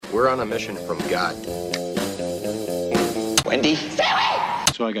We're on a mission from God. Wendy?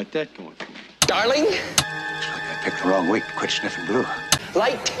 So I got that going for me. Darling? Looks like I picked the wrong week to quit sniffing glue.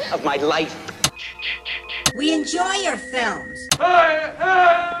 Light of my life. We enjoy your films. I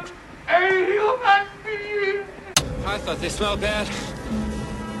am a human being. I thought they smelled bad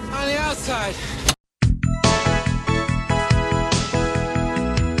on the outside.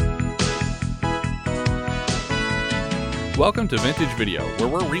 Welcome to Vintage Video, where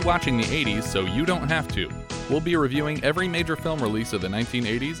we're rewatching the 80s so you don't have to. We'll be reviewing every major film release of the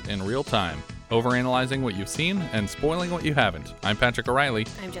 1980s in real time, overanalyzing what you've seen and spoiling what you haven't. I'm Patrick O'Reilly.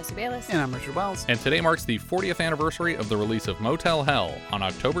 I'm Jesse Bayless. And I'm Richard Wells. And today marks the 40th anniversary of the release of Motel Hell on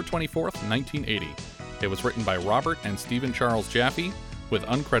October 24th, 1980. It was written by Robert and Stephen Charles Jaffe, with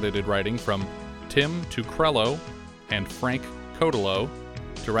uncredited writing from Tim Tucrello and Frank Cotelo,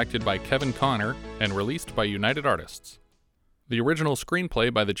 directed by Kevin Connor, and released by United Artists. The original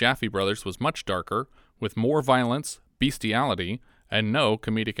screenplay by the Jaffe brothers was much darker, with more violence, bestiality, and no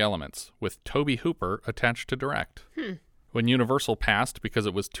comedic elements, with Tobe Hooper attached to direct. When Universal passed because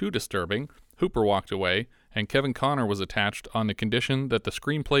it was too disturbing, Hooper walked away, and Kevin Connor was attached on the condition that the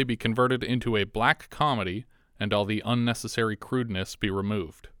screenplay be converted into a black comedy and all the unnecessary crudeness be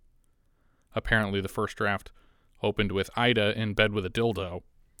removed. Apparently the first draft opened with Ida in bed with a dildo.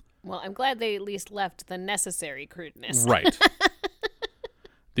 Well, I'm glad they at least left the necessary crudeness. Right.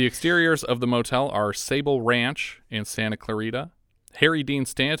 The exteriors of the motel are Sable Ranch in Santa Clarita. Harry Dean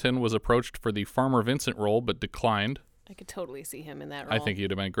Stanton was approached for the Farmer Vincent role but declined. I could totally see him in that role. I think he'd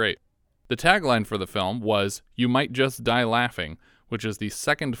have been great. The tagline for the film was, "You Might Just Die Laughing," which is the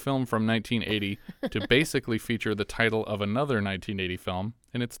second film from 1980 to basically feature the title of another 1980 film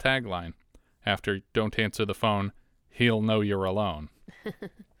in its tagline. After "Don't Answer the Phone, He'll Know You're Alone."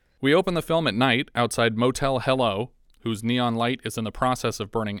 We open the film at night outside Motel Hello, whose neon light is in the process of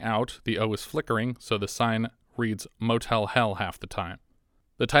burning out. The O is flickering, so the sign reads Motel Hell half the time.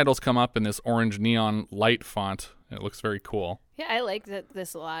 The titles come up in this orange neon light font. It looks very cool. Yeah, I like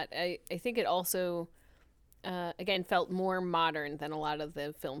this a lot. I think it also, again, felt more modern than a lot of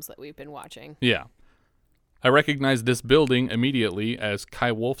the films that we've been watching. Yeah. I recognized this building immediately as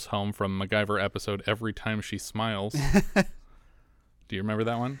Kai Wolf's home from MacGyver episode Every Time She Smiles. Do you remember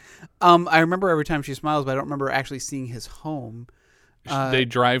that one? I remember Every Time She Smiles, but I don't remember actually seeing his home. They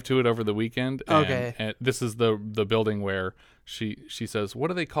drive to it over the weekend. And, okay. And this is the building where she says, "What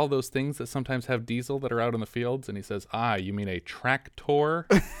do they call those things that sometimes have diesel that are out in the fields?" And he says, "You mean a tractor?"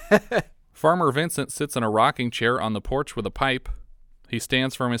 Farmer Vincent sits in a rocking chair on the porch with a pipe. He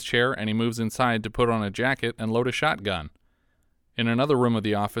stands from his chair and he moves inside to put on a jacket and load a shotgun. In another room of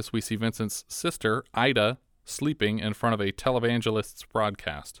the office, we see Vincent's sister, Ida, sleeping in front of a televangelist's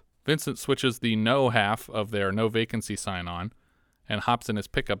broadcast. Vincent switches the no half of their no vacancy sign on and hops in his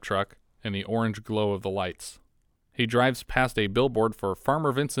pickup truck in the orange glow of the lights. He drives past a billboard for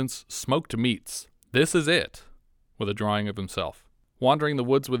Farmer Vincent's Smoked Meats. This is it, with a drawing of himself. Wandering the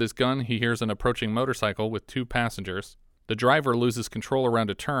woods with his gun, he hears an approaching motorcycle with two passengers. The driver loses control around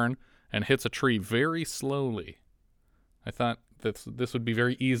a turn and hits a tree very slowly. I thought this would be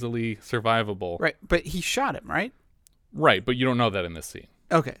very easily survivable. Right, but he shot him, right? Right, but you don't know that in this scene.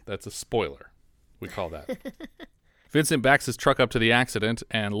 Okay. That's a spoiler, we call that. Vincent backs his truck up to the accident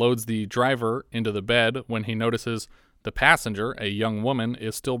and loads the driver into the bed when he notices the passenger, a young woman,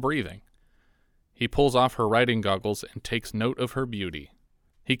 is still breathing. He pulls off her riding goggles and takes note of her beauty.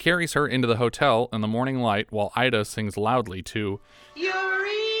 He carries her into the hotel in the morning light while Ida sings loudly to You're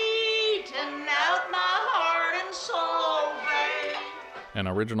eating out my heart and soul, babe. an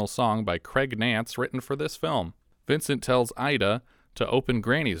original song by Craig Nance written for this film. Vincent tells Ida to open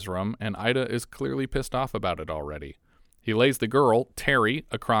Granny's room, and Ida is clearly pissed off about it already. He lays the girl, Terry,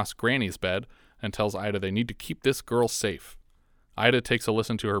 across Granny's bed and tells Ida they need to keep this girl safe. Ida takes a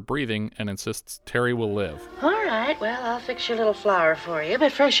listen to her breathing and insists Terry will live. All right, well, I'll fix your little flower for you,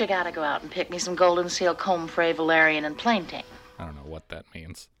 but first you gotta go out and pick me some golden seal comfrey, valerian, and plantain. I don't know what that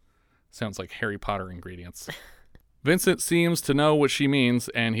means. Sounds like Harry Potter ingredients. Vincent seems to know what she means,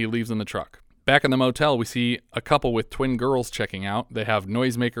 and he leaves in the truck. Back in the motel, we see a couple with twin girls checking out. They have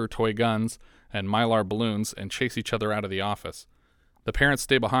noisemaker toy guns and Mylar balloons and chase each other out of the office. The parents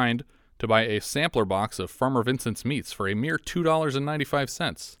stay behind to buy a sampler box of Farmer Vincent's meats for a mere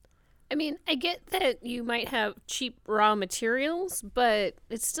 $2.95. I mean, I get that you might have cheap raw materials, but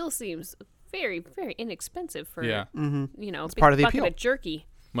it still seems very, very inexpensive for, yeah. a big part of the bucket appeal. of jerky.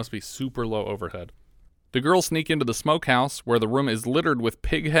 Must be super low overhead. The girls sneak into the smokehouse, where the room is littered with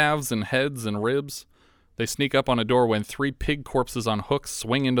pig halves and heads and ribs. They sneak up on a door when 3 pig corpses on hooks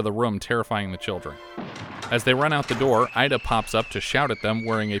swing into the room, terrifying the children. As they run out the door, Ida pops up to shout at them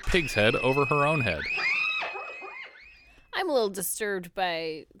wearing a pig's head over her own head. I'm a little disturbed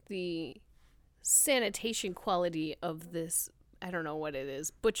by the sanitation quality of this, I don't know what it is,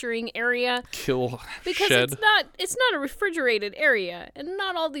 butchering area. Kill because shed. it's not a refrigerated area, and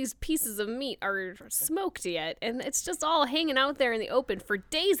not all these pieces of meat are smoked yet, and it's just all hanging out there in the open for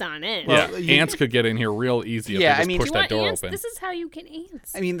days on end. Yeah, ants could get in here real easy if they just push that door ants? open. This is how you get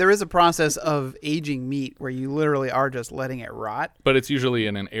ants. I mean, there is a process of aging meat where you literally are just letting it rot. But it's usually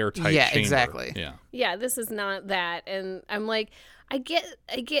in an airtight chamber. Exactly. Yeah. Yeah, this is not that, and I'm like, I get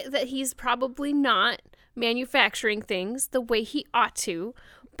that he's probably not manufacturing things the way he ought to,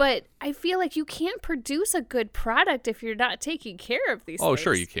 but I feel like you can't produce a good product if you're not taking care of these things. Oh,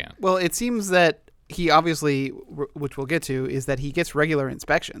 sure you can. Well, it seems that he obviously, which we'll get to, is that he gets regular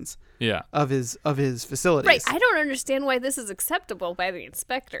inspections of his facilities. Right. I don't understand why this is acceptable by the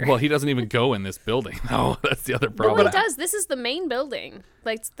inspector. Well, he doesn't even go in this building, though. That's the other No, problem. he does. This is the main building.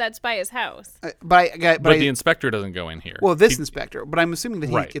 Like, that's by his house. But the inspector doesn't go in here. Well, this inspector, but I'm assuming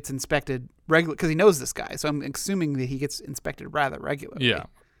that he Right. gets inspected regularly because he knows this guy. So I'm assuming that he gets inspected rather regularly. Yeah.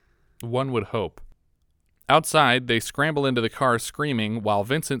 One would hope. Outside, they scramble into the car screaming while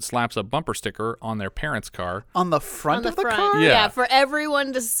Vincent slaps a bumper sticker on their parents' car. On the front of the front. car? Yeah. For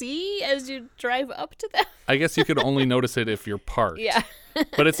everyone to see as you drive up to them. I guess you could only notice it if you're parked. Yeah.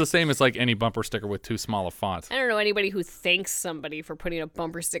 But it's the same as like any bumper sticker with too small a font. I don't know anybody who thanks somebody for putting a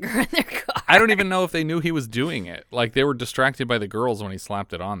bumper sticker on their car. I don't even know if they knew he was doing it. Like, they were distracted by the girls when he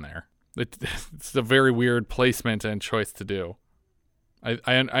slapped it on there. It's a very weird placement and choice to do. I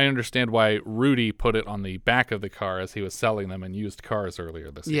understand why Rudy put it on the back of the car as he was selling them in used cars earlier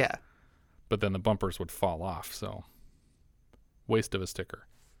this year. Yeah. But then the bumpers would fall off, so waste of a sticker.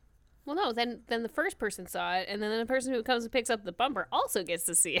 Well, no, then the first person saw it, and then the person who comes and picks up the bumper also gets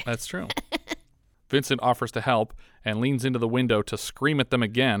to see it. That's true. Vincent offers to help and leans into the window to scream at them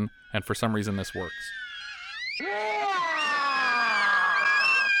again, and for some reason this works.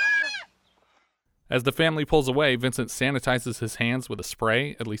 As the family pulls away, Vincent sanitizes his hands with a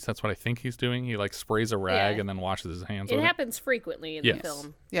spray. At least that's what I think he's doing. He like sprays a rag and then washes his hands It with happens frequently in the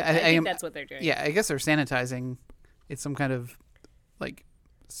film. Yeah, I think that's what they're doing. Yeah, I guess they're sanitizing. It's some kind of like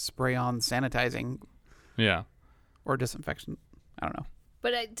spray-on sanitizing. Yeah. Or disinfection. I don't know.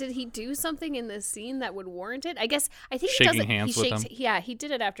 But did he do something in this scene that would warrant it? I think he Shaking does it. hands he with shakes, them? Yeah, he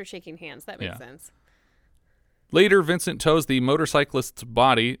did it after shaking hands. That makes sense. Later, Vincent tows the motorcyclist's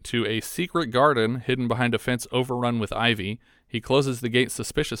body to a secret garden hidden behind a fence overrun with ivy. He closes the gate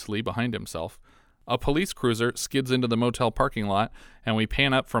suspiciously behind himself. A police cruiser skids into the motel parking lot, and we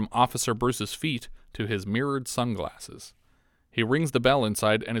pan up from Officer Bruce's feet to his mirrored sunglasses. He rings the bell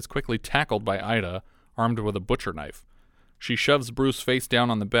inside and is quickly tackled by Ida, armed with a butcher knife. She shoves Bruce face down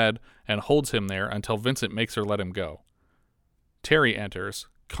on the bed and holds him there until Vincent makes her let him go. Terry enters,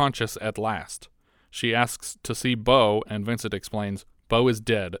 conscious at last. She asks to see Bo, and Vincent explains Bo is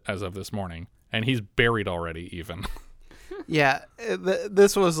dead as of this morning, and he's buried already even. Yeah,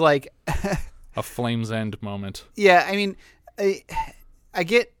 this was like... a Flames End moment. Yeah, I mean, I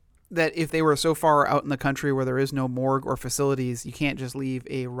get that if they were so far out in the country where there is no morgue or facilities, you can't just leave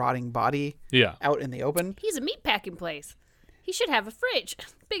a rotting body out in the open. He's a meatpacking place. He should have a fridge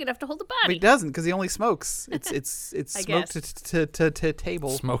big enough to hold the body. But he doesn't because he only smokes. It's smoked to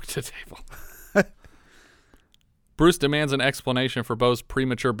table. Smoke to table. Bruce demands an explanation for Bo's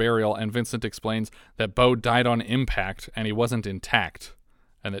premature burial, and Vincent explains that Bo died on impact and he wasn't intact,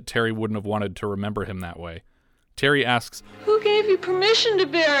 and that Terry wouldn't have wanted to remember him that way. Terry asks, Who gave you permission to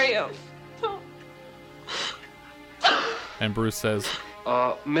bury him? and Bruce says,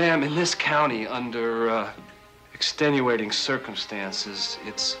 Ma'am, in this county, under extenuating circumstances,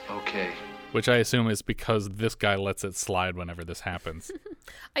 it's okay. Which I assume is because this guy lets it slide whenever this happens.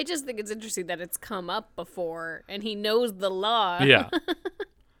 I just think it's interesting that it's come up before, and he knows the law. Yeah.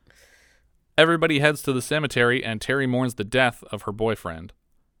 Everybody heads to the cemetery, and Terry mourns the death of her boyfriend.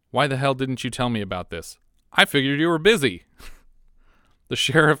 Why the hell didn't you tell me about this? I figured you were busy. The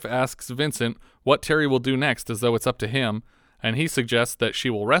sheriff asks Vincent what Terry will do next, as though it's up to him, and he suggests that she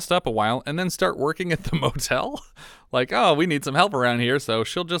will rest up a while and then start working at the motel. Like, oh, we need some help around here, so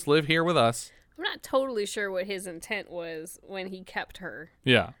she'll just live here with us. I'm not totally sure what his intent was when he kept her.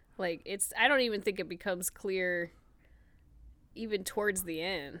 Yeah. Like, I don't even think it becomes clear even towards the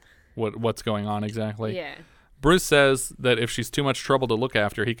end. What's going on exactly? Yeah. Bruce says that if she's too much trouble to look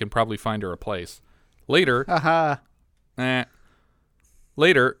after, he can probably find her a place. Later,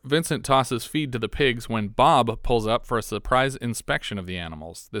 Later, Vincent tosses feed to the pigs when Bob pulls up for a surprise inspection of the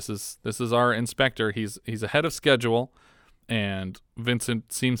animals. This is our inspector. He's ahead of schedule, and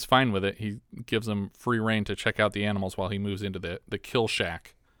Vincent seems fine with it. He gives him free rein to check out the animals while he moves into the kill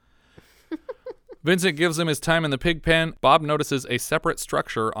shack. Vincent gives him his time in the pig pen. Bob notices a separate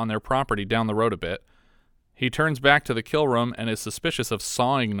structure on their property down the road a bit. He turns back to the kill room and is suspicious of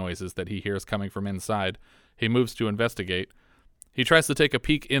sawing noises that he hears coming from inside. He moves to investigate. He tries to take a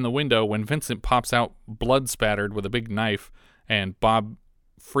peek in the window when Vincent pops out blood spattered with a big knife, and Bob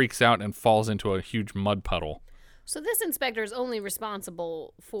freaks out and falls into a huge mud puddle. So this inspector is only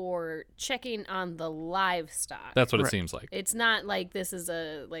responsible for checking on the livestock. That's what it seems like. It's not like this is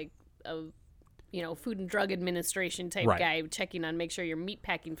a Food and Drug Administration type guy checking on, make sure your meat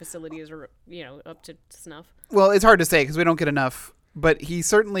packing facility is, up to snuff. Well, it's hard to say because we don't get enough, but he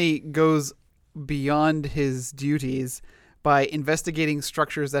certainly goes beyond his duties by investigating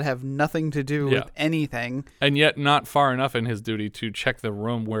structures that have nothing to do with anything. And yet not far enough in his duty to check the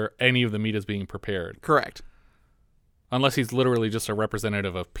room where any of the meat is being prepared. Correct. Unless he's literally just a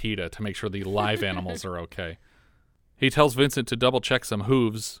representative of PETA to make sure the live animals are okay. He tells Vincent to double check some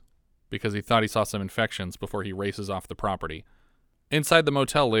hooves because he thought he saw some infections before he races off the property. Inside the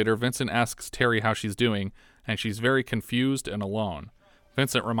motel later, Vincent asks Terry how she's doing, and she's very confused and alone.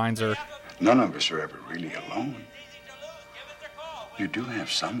 Vincent reminds her, None of us are ever really alone. You do have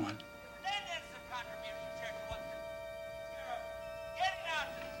someone.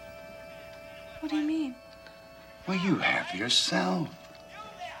 What do you mean? Well, you have yourself.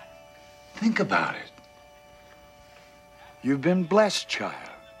 Think about it. You've been blessed, child.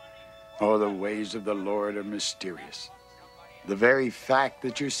 Oh, the ways of the Lord are mysterious. The very fact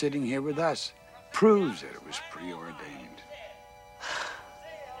that you're sitting here with us proves that it was preordained.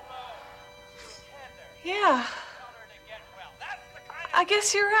 Yeah. I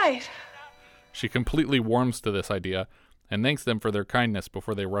guess you're right. She completely warms to this idea and thanks them for their kindness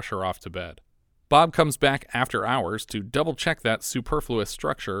before they rush her off to bed. Bob comes back after hours to double-check that superfluous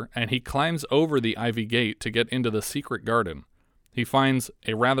structure, and he climbs over the ivy gate to get into the secret garden. He finds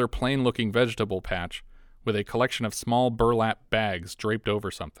a rather plain-looking vegetable patch with a collection of small burlap bags draped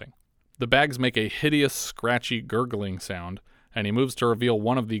over something. The bags make a hideous, scratchy, gurgling sound, and he moves to reveal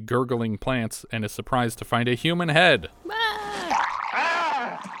one of the gurgling plants and is surprised to find a human head.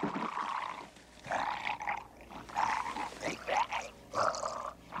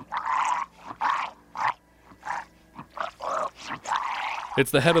 It's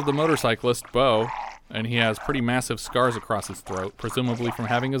the head of the motorcyclist, Bo, and he has pretty massive scars across his throat, presumably from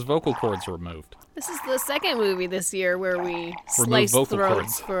having his vocal cords removed. This is the second movie this year where we Remove slice vocal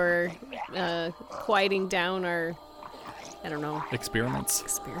throats cords. for quieting down our, I don't know. Experiments?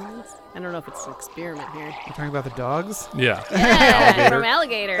 Experiments? I don't know if it's an experiment here. You're talking about the dogs? Yeah. Yeah, from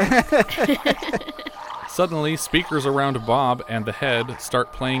Alligator. Suddenly, speakers around Bob and the head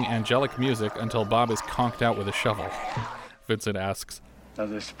start playing angelic music until Bob is conked out with a shovel. Vincent asks,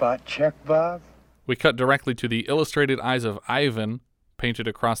 Another spot check, Bob? We cut directly to the illustrated eyes of Ivan, painted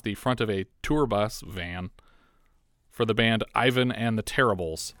across the front of a tour bus van for the band Ivan and the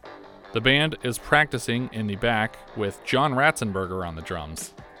Terribles. The band is practicing in the back with John Ratzenberger on the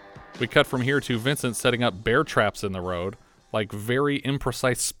drums. We cut from here to Vincent setting up bear traps in the road, like very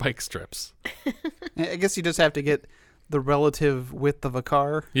imprecise spike strips. I guess you just have to get the relative width of a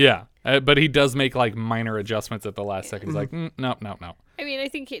car. Yeah, but he does make like minor adjustments at the last second. He's like, no. I mean, I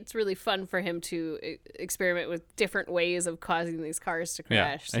think it's really fun for him to experiment with different ways of causing these cars to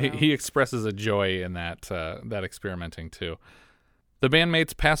crash. Yeah, so. he expresses a joy in that experimenting too. The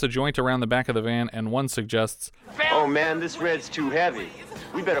bandmates pass a joint around the back of the van, and one suggests, Oh man, this red's too heavy.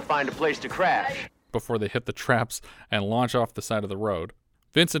 We better find a place to crash. Before they hit the traps and launch off the side of the road.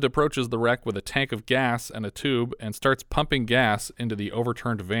 Vincent approaches the wreck with a tank of gas and a tube and starts pumping gas into the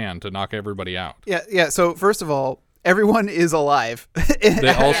overturned van to knock everybody out. Yeah. So first of all, everyone is alive.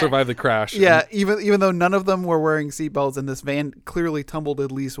 They all survive the crash. Yeah, even though none of them were wearing seatbelts, and this van clearly tumbled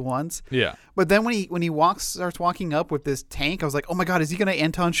at least once. Yeah. But then when he starts walking up with this tank, I was like, oh my God, is he going to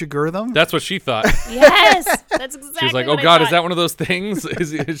Anton Chigurh them? That's what she thought. Yes, that's exactly. She's like, oh what God, I is that one of those things?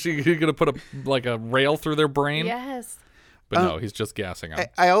 Is she going to put a rail through their brain? Yes. But no, he's just gassing them.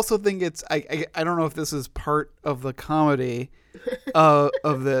 I also think it's I don't know if this is part of the comedy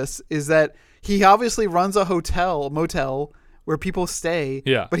of this, is that he obviously runs a motel where people stay.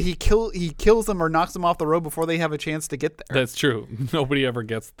 Yeah. But he kills them or knocks them off the road before they have a chance to get there. That's true. Nobody ever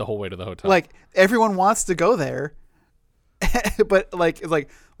gets the whole way to the hotel. Like everyone wants to go there, but like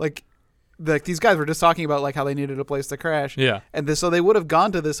these guys were just talking about like how they needed a place to crash. Yeah. And so they would have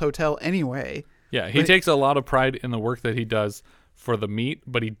gone to this hotel anyway. Yeah, he takes a lot of pride in the work that he does for the meat,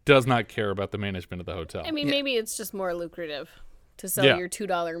 but he does not care about the management of the hotel. I mean, maybe it's just more lucrative to sell your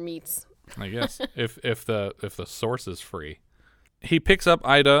 $2 meats. I guess if the source is free. He picks up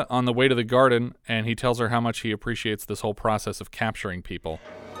Ida on the way to the garden, and he tells her how much he appreciates this whole process of capturing people.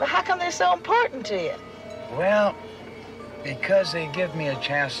 But how come they're so important to you? Well, because they give me a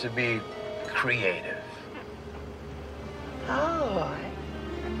chance to be creative. Oh,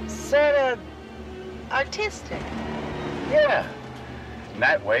 sort of artistic. Yeah. And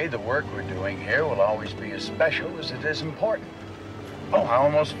that way, the work we're doing here will always be as special as it is important. Oh, I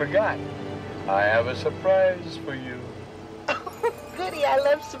almost forgot. I have a surprise for you. Goody, I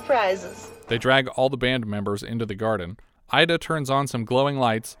love surprises. They drag all the band members into the garden. Ida turns on some glowing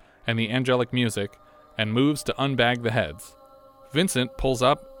lights and the angelic music and moves to unbag the heads. Vincent pulls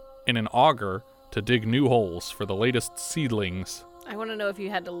up in an auger to dig new holes for the latest seedlings. I want to know if you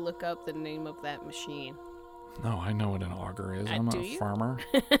had to look up the name of that machine. No, I know what an auger is. I'm a farmer.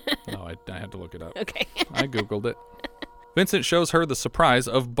 No, I had to look it up. Okay. I Googled it. Vincent shows her the surprise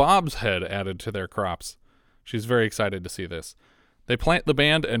of Bob's head added to their crops. She's very excited to see this. They plant the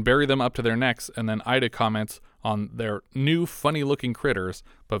band and bury them up to their necks, and then Ida comments on their new funny-looking critters,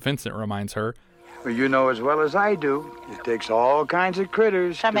 but Vincent reminds her, Well, you know as well as I do, it takes all kinds of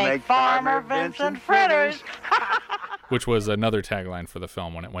critters to make Farmer Vincent fritters. which was another tagline for the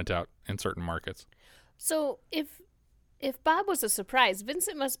film when it went out in certain markets. So if Bob was a surprise,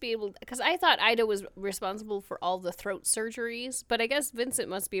 Vincent must be able, because I thought Ida was responsible for all the throat surgeries, but I guess Vincent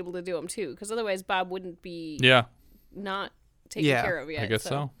must be able to do them too, because otherwise Bob wouldn't be not taken care of yet. I guess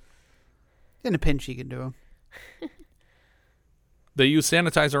so. In a pinch, he can do them. They use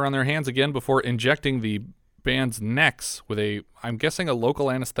sanitizer on their hands again before injecting the band's necks with I'm guessing a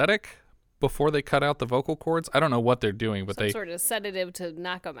local anesthetic before they cut out the vocal cords. I don't know what they're doing, but Some sort of sedative to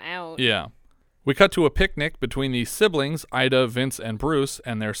knock them out. Yeah. We cut to a picnic between the siblings, Ida, Vince, and Bruce,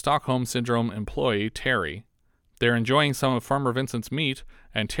 and their Stockholm Syndrome employee, Terry. They're enjoying some of Farmer Vincent's meat,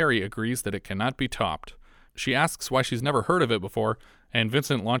 and Terry agrees that it cannot be topped. She asks why she's never heard of it before, and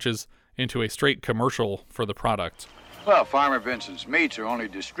Vincent launches into a straight commercial for the product. Well, Farmer Vincent's meats are only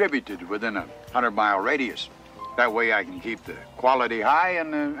distributed within a 100-mile radius. That way I can keep the quality high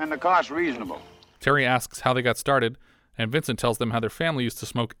and the cost reasonable. Terry asks how they got started, and Vincent tells them how their family used to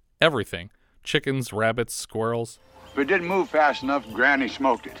smoke everything. Chickens, rabbits, squirrels. If it didn't move fast enough, Granny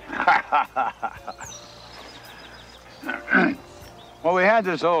smoked it. Well, we had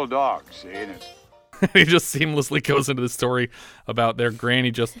this old dog, see, and he just seamlessly goes into the story about their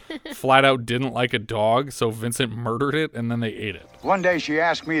granny just flat out didn't like a dog, so Vincent murdered it, and then they ate it. One day she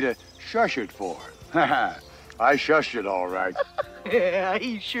asked me to shush it for her. I shushed it all right. Yeah,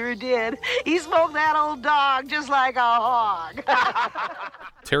 he sure did. He smoked that old dog just like a hog.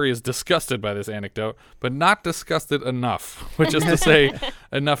 Terry is disgusted by this anecdote, but not disgusted enough, which is to say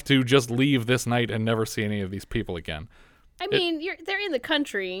enough to just leave this night and never see any of these people again. I mean, they're in the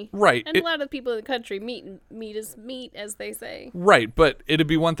country. Right. And a lot of people in the country, meat is meat, as they say. Right, but it'd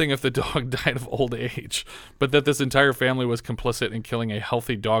be one thing if the dog died of old age, but that this entire family was complicit in killing a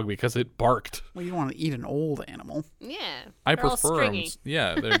healthy dog because it barked. Well, you want to eat an old animal. Yeah. I prefer them.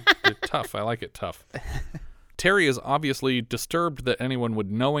 Yeah, they're tough. I like it tough. Terry is obviously disturbed that anyone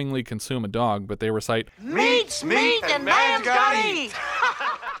would knowingly consume a dog, but they recite, Meat's meat and man's gotta eat.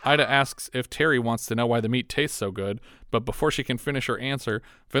 Ida asks if Terry wants to know why the meat tastes so good, but before she can finish her answer,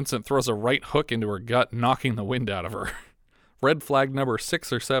 Vincent throws a right hook into her gut, knocking the wind out of her. Red flag number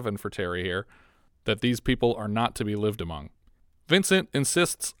 6 or 7 for Terry here, that these people are not to be lived among. Vincent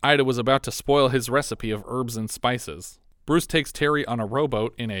insists Ida was about to spoil his recipe of herbs and spices. Bruce takes Terry on a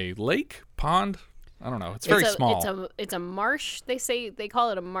rowboat in a lake? Pond? I don't know. It's very small. It's a marsh. They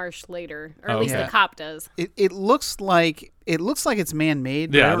call it a marsh later, or at least the cop does. It looks like it's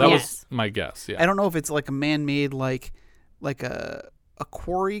man-made. Yeah, that was my guess. Yeah, I don't know if it's like a man-made like a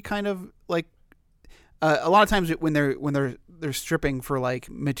quarry kind of like. A lot of times when they're stripping for like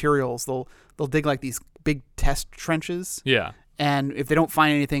materials, they'll dig like these big test trenches. Yeah, and if they don't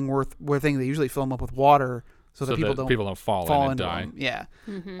find anything worth they usually fill them up with water. So that people don't fall in and die. Them. Yeah.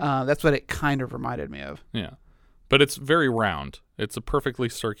 Mm-hmm. That's what it kind of reminded me of. Yeah. But it's very round. It's a perfectly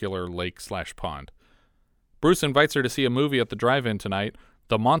circular lake/pond. Bruce invites her to see a movie at the drive-in tonight,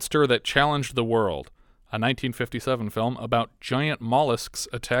 The Monster That Challenged the World, a 1957 film about giant mollusks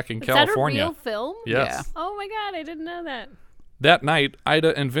attacking California. Is that a real film? Yes. Yeah. Oh my God, I didn't know that. That night,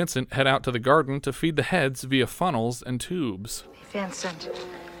 Ida and Vincent head out to the garden to feed the heads via funnels and tubes. Vincent,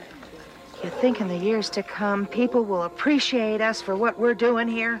 you think in the years to come, people will appreciate us for what we're doing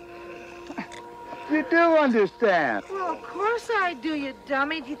here? You do understand. Well, of course I do, you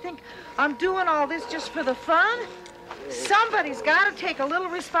dummy. Do you think I'm doing all this just for the fun? Somebody's got to take a little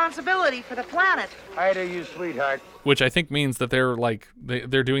responsibility for the planet. Ida, you sweetheart. Which I think means that they're like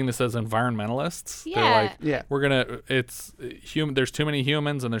they're doing this as environmentalists. Yeah. They're like, Yeah. we're gonna. It's there's too many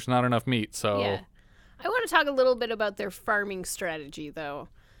humans and there's not enough meat. So Yeah. I want to talk a little bit about their farming strategy, though,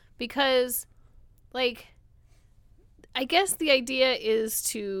 because, like, I guess the idea is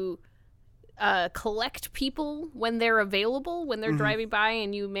to collect people when they're available, when they're driving by,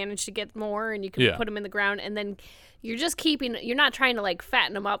 and you manage to get more, and you can put them in the ground, and then you're just you're not trying to, like,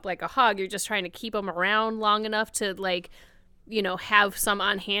 fatten them up like a hog. You're just trying to keep them around long enough to, like, you know, have some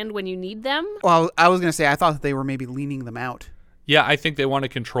on hand when you need them. Well, I was gonna say I thought that they were maybe leaning them out. yeah, I think they want to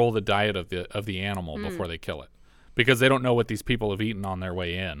control the diet of the animal before they kill it, because they don't know what these people have eaten on their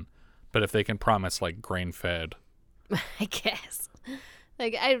way in. But if they can promise like grain fed, I guess.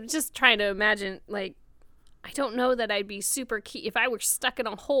 Like, I'm just trying to imagine, like, I don't know that I'd be super keen. If I were stuck in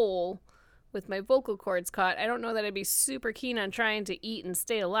a hole with my vocal cords caught, I don't know that I'd be super keen on trying to eat and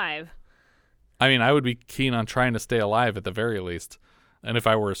stay alive. I mean, I would be keen on trying to stay alive at the very least. And if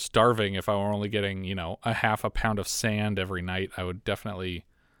I were starving, if I were only getting, you know, a half a pound of sand every night, I would definitely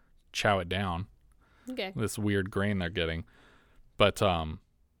chow it down. Okay. This weird grain they're getting. But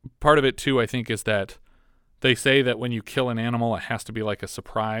part of it, too, I think, is that they say that when you kill an animal, it has to be like a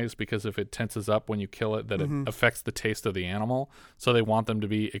surprise, because if it tenses up when you kill it, that it affects the taste of the animal. So they want them to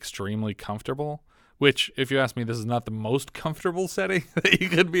be extremely comfortable, which, if you ask me, this is not the most comfortable setting that you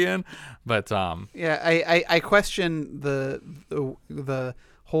could be in. But yeah, I question the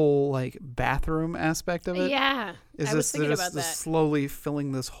whole like bathroom aspect of it. Yeah, I was thinking about that. Slowly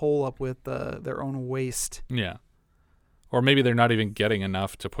filling this hole up with their own waste. Yeah. Or maybe they're not even getting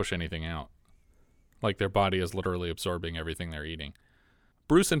enough to push anything out. Like their body is literally absorbing everything they're eating.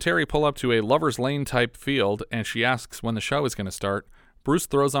 Bruce and Terry pull up to a lover's lane type field, and she asks when the show is going to start. Bruce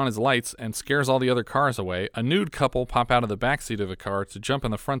throws on his lights and scares all the other cars away. A nude couple pop out of the backseat of a car to jump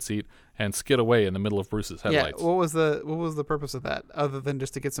in the front seat and skid away in the middle of Bruce's headlights. Yeah, what was the purpose of that, other than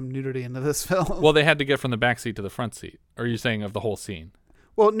just to get some nudity into this film? Well, they had to get from the backseat to the front seat. Are you saying of the whole scene?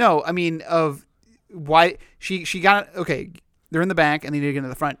 Well, no, I mean of why she got okay. They're in the back and they need to get into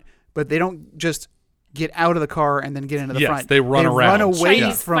the front, but they don't just get out of the car and then get into the front. They run around. Run away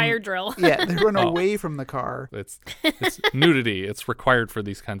Chinese from fire drill. Yeah, they run away from the car. It's nudity. It's required for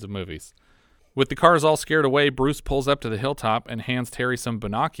these kinds of movies. With the cars all scared away, Bruce pulls up to the hilltop and hands Terry some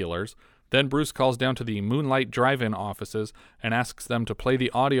binoculars. Then Bruce calls down to the Moonlight Drive-In offices and asks them to play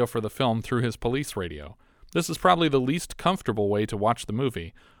the audio for the film through his police radio. This is probably the least comfortable way to watch the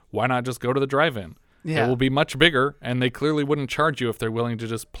movie. Why not just go to the drive-in? Yeah. It will be much bigger, and they clearly wouldn't charge you if they're willing to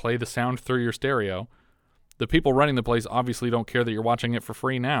just play the sound through your stereo. The people running the place obviously don't care that you're watching it for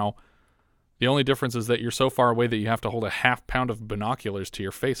free now. The only difference is that you're so far away that you have to hold a half pound of binoculars to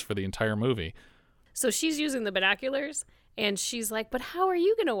your face for the entire movie. So she's using the binoculars, and she's like, but how are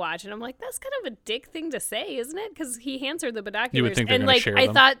you going to watch? And I'm like, that's kind of a dick thing to say, isn't it? Because he hands her the binoculars. You would think they're and gonna like, share I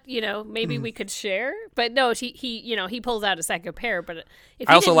them. thought, maybe we could share. But no, he pulls out a second pair. But if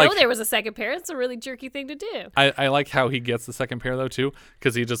I you also didn't like- know there was a second pair, it's a really jerky thing to do. I like how he gets the second pair, though, too,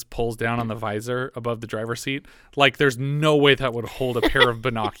 because he just pulls down on the visor above the driver's seat. Like, there's no way that would hold a pair of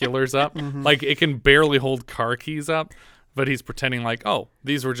binoculars up. Like, it can barely hold car keys up, but he's pretending like, oh,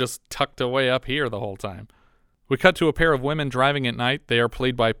 these were just tucked away up here the whole time. We cut to a pair of women driving at night. They are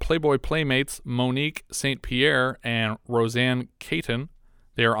played by Playboy Playmates Monique St. Pierre and Roseanne Caton.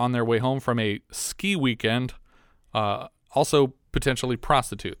 They are on their way home from a ski weekend, also potentially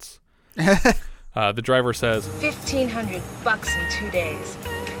prostitutes. The driver says, $1,500 in 2 days.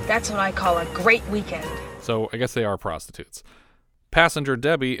 That's what I call a great weekend. so I guess they are prostitutes. Passenger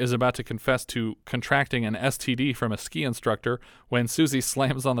Debbie is about to confess to contracting an STD from a ski instructor when Susie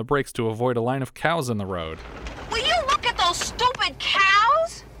slams on the brakes to avoid a line of cows in the road. Will you look at those stupid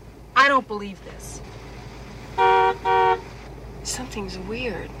cows? I don't believe this. Something's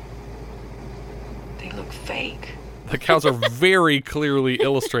weird. They look fake. The cows are very clearly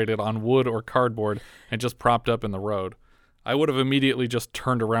illustrated on wood or cardboard and just propped up in the road. I would have immediately just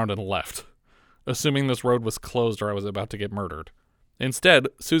turned around and left, assuming this road was closed or I was about to get murdered. Instead,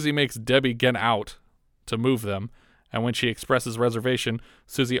 Susie makes Debbie get out to move them, and when she expresses reservation,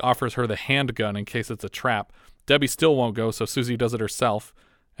 Susie offers her the handgun in case it's a trap. Debbie still won't go, so Susie does it herself,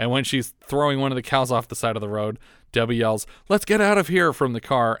 and when she's throwing one of the cows off the side of the road, Debbie yells, "Let's get out of here," from the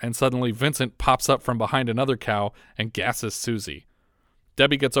car, and suddenly Vincent pops up from behind another cow and gasses Susie.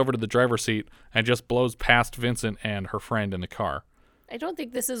 Debbie gets over to the driver's seat and just blows past Vincent and her friend in the car. I don't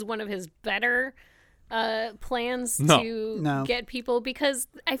think this is one of his better plans No. to get people? Because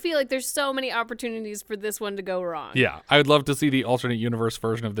I feel like there's so many opportunities for this one to go wrong. Yeah, I would love to see the alternate universe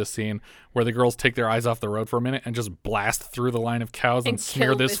version of this scene where the girls take their eyes off the road for a minute and just blast through the line of cows and smear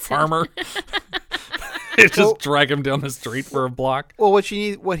kill this Vincent. farmer. They just drag him down the street for a block. Well, what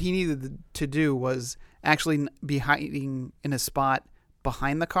he needed to do was actually be hiding in a spot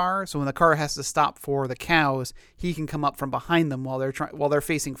behind the car. So when the car has to stop for the cows, he can come up from behind them while they're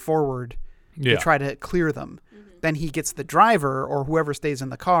facing forward to try to clear them. Then he gets the driver or whoever stays in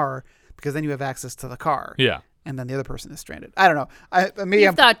the car, because then you have access to the car. Yeah. And then the other person is stranded. I don't know.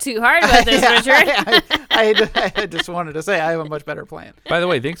 You've thought too hard about this, Richard. I just wanted to say I have a much better plan. By the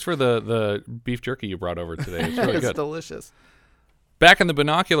way, thanks for the beef jerky you brought over today. It's really It's good. delicious. Back in the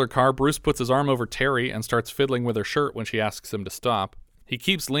binocular car, Bruce puts his arm over Terry and starts fiddling with her shirt when she asks him to stop. He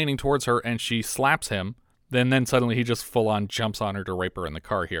keeps leaning towards her and she slaps him. Then suddenly he just full on jumps on her to rape her in the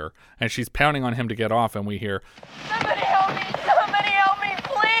car here. And she's pounding on him to get off, and we hear, Somebody help me! Somebody help me,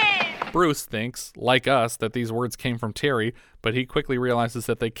 please! Bruce thinks, like us, that these words came from Terry, but he quickly realizes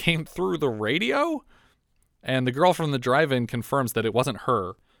that they came through the radio? And the girl from the drive-in confirms that it wasn't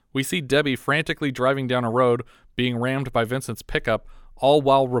her. We see Debbie frantically driving down a road, being rammed by Vincent's pickup, all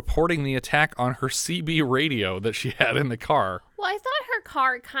while reporting the attack on her CB radio that she had in the car. Well, I thought her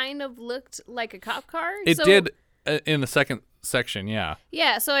car kind of looked like a cop car. It did in the second section, yeah.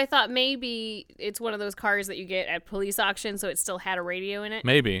 Yeah, so I thought maybe it's one of those cars that you get at police auction, so it still had a radio in it.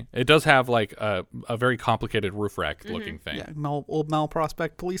 Maybe. It does have like a very complicated roof rack looking thing. Yeah, old Mel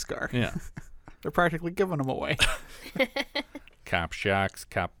Prospect police car. Yeah. They're practically giving them away. Cop shocks,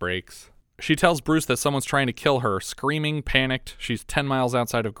 cop brakes. She tells Bruce that someone's trying to kill her, screaming, panicked. She's 10 miles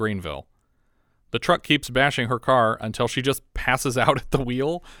outside of Greenville. The truck keeps bashing her car until she just passes out at the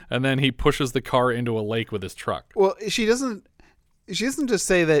wheel, and then he pushes the car into a lake with his truck. Well, she doesn't just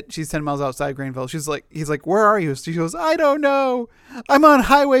say that she's 10 miles outside Greenville. He's like, where are you? She goes, I don't know. I'm on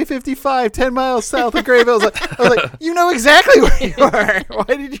Highway 55, 10 miles south of Greenville. I was like, you know exactly where you are.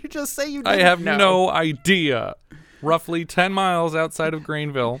 Why did you just say you didn't I have know? no idea. Roughly 10 miles outside of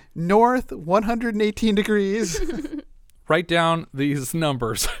Greenville. North, 118 degrees. Write down these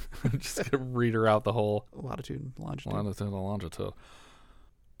numbers. I'm just going to read her out the whole... Latitude, longitude. Longitude.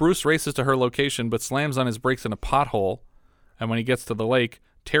 Bruce races to her location, but slams on his brakes in a pothole. And when he gets to the lake,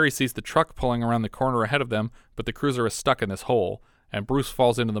 Terry sees the truck pulling around the corner ahead of them, but the cruiser is stuck in this hole, and Bruce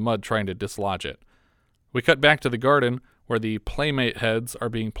falls into the mud trying to dislodge it. We cut back to the garden, where the Playmate heads are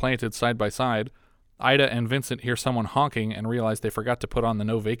being planted side by side. Ida and Vincent hear someone honking and realize they forgot to put on the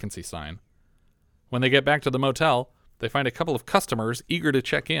no vacancy sign. When they get back to the motel, they find a couple of customers eager to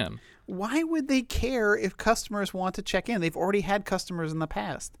check in. Why would they care if customers want to check in? They've already had customers in the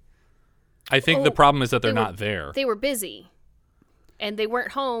past. I think the problem is that they're not there. They were busy. And they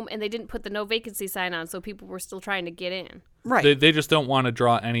weren't home, and they didn't put the no vacancy sign on, so people were still trying to get in. Right. They just don't want to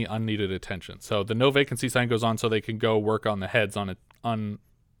draw any unneeded attention. So the no vacancy sign goes on so they can go work on the heads on it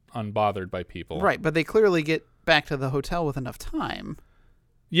unbothered by people. Right, but they clearly get back to the hotel with enough time.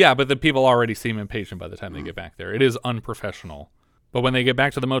 Yeah, but the people already seem impatient by the time they get back there. It is unprofessional. But when they get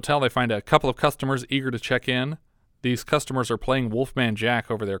back to the motel, they find a couple of customers eager to check in. These customers are playing Wolfman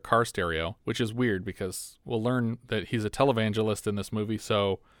Jack over their car stereo, which is weird because we'll learn that he's a televangelist in this movie,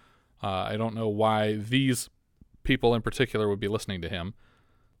 so I don't know why these people in particular would be listening to him.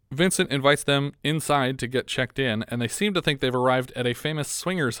 Vincent invites them inside to get checked in, and they seem to think they've arrived at a famous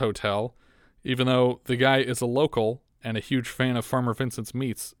swingers hotel, even though the guy is a local and a huge fan of Farmer Vincent's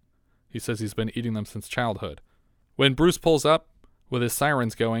meats. He says he's been eating them since childhood. When Bruce pulls up with his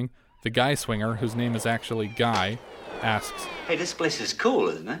sirens going, the guy swinger, whose name is actually Guy, asks, Hey, this place is cool,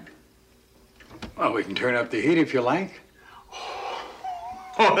 isn't it? Well, we can turn up the heat if you like.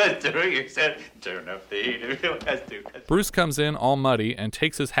 Oh, that's true. You said turn up the heat if you like to. Bruce comes in all muddy and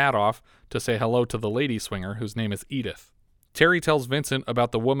takes his hat off to say hello to the lady swinger, whose name is Edith. Terry tells Vincent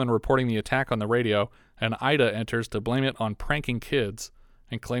about the woman reporting the attack on the radio, and Ida enters to blame it on pranking kids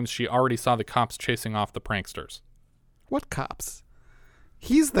and claims she already saw the cops chasing off the pranksters. What cops?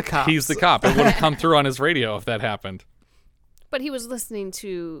 He's the cop. He's the cop. It would have come through on his radio if that happened. But he was listening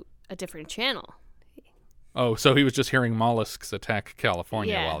to a different channel. Oh, so he was just hearing mollusks attack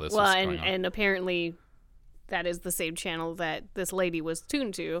California while this was going on. And apparently that is the same channel that this lady was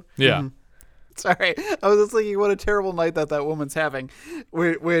tuned to. Yeah. Mm-hmm. Sorry, I was just thinking what a terrible night that woman's having.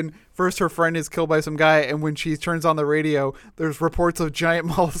 When first her friend is killed by some guy, and when she turns on the radio, there's reports of giant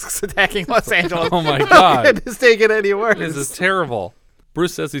mollusks attacking Los Angeles. Oh my God. It's taking any worse. This is terrible.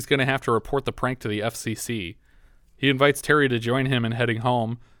 Bruce says he's going to have to report the prank to the FCC. He invites Terry to join him in heading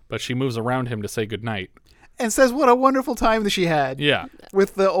home, but she moves around him to say goodnight. and says what a wonderful time that she had. Yeah.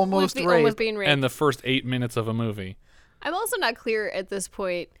 With the almost rape. Almost being raped. And the first 8 minutes of a movie. I'm also not clear at this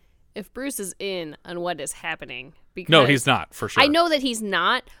point if Bruce is in on what is happening. Because No, he's not, for sure. I know that he's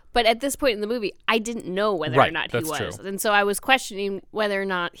not, but at this point in the movie, I didn't know whether or not he was. That's true. And so I was questioning whether or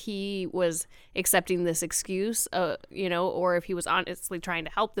not he was accepting this excuse, or if he was honestly trying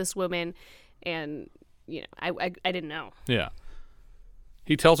to help this woman. And, I didn't know. Yeah.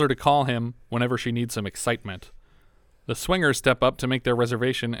 He tells her to call him whenever she needs some excitement. The swingers step up to make their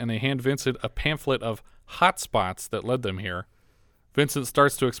reservation, and they hand Vincent a pamphlet of hot spots that led them here. Vincent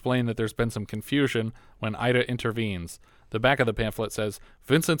starts to explain that there's been some confusion when Ida intervenes. The back of the pamphlet says,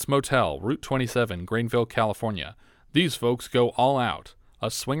 Vincent's Motel, Route 27, Greenville, California. These folks go all out. A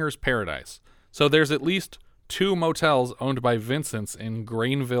swinger's paradise. So there's at least 2 motels owned by Vincent's in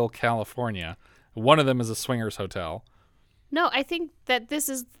Greenville, California. One of them is a swingers hotel. No, I think that this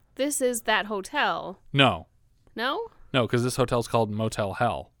is that hotel. No. No? No, because this hotel's called Motel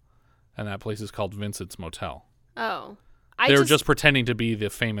Hell, and that place is called Vincent's Motel. Oh. They're just pretending to be the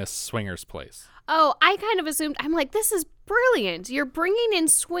famous swingers place. Oh, I kind of assumed, I'm like, this is brilliant. You're bringing in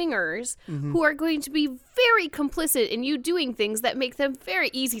swingers who are going to be very complicit in you doing things that make them very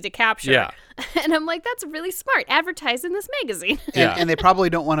easy to capture. Yeah. And I'm like, that's really smart. Advertise in this magazine. Yeah. And they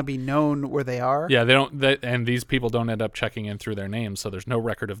probably don't want to be known where they are. Yeah, they don't, and these people don't end up checking in through their names, so there's no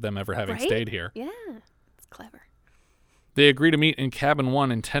record of them ever having Right? stayed here. Yeah, it's clever. They agree to meet in cabin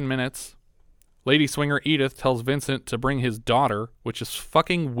 1 in 10 minutes. Lady swinger Edith tells Vincent to bring his daughter, which is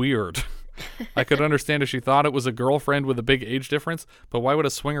fucking weird. I could understand if she thought it was a girlfriend with a big age difference, but why would a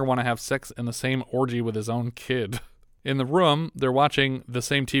swinger want to have sex in the same orgy with his own kid? In the room, they're watching the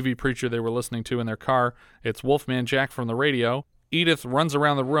same TV preacher they were listening to in their car. It's Wolfman Jack from the radio. Edith runs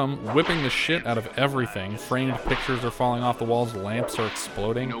around the room, whipping the shit out of everything. Framed pictures are falling off the walls, lamps are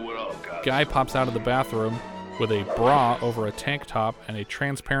exploding. Guy pops out of the bathroom with a bra over a tank top and a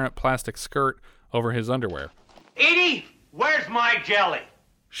transparent plastic skirt over his underwear. Edie, where's my jelly?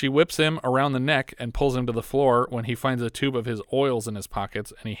 She whips him around the neck and pulls him to the floor when he finds a tube of his oils in his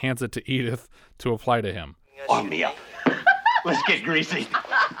pockets, and he hands it to Edith to apply to him. Arm me up. Let's get greasy.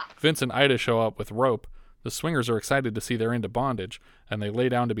 Vince and Ida show up with rope. The swingers are excited to see they're into bondage, and they lay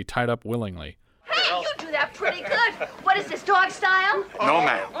down to be tied up willingly. Hey, you do that pretty good. What is this, dog style? No,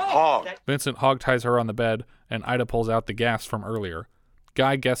 ma'am. Hog. Vincent hog-ties her on the bed, and Ida pulls out the gas from earlier.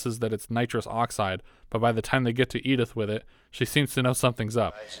 Guy guesses that it's nitrous oxide, but by the time they get to Edith with it, she seems to know something's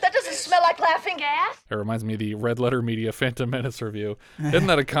up. That doesn't smell like laughing gas. It reminds me of the Red Letter Media Phantom Menace review. Isn't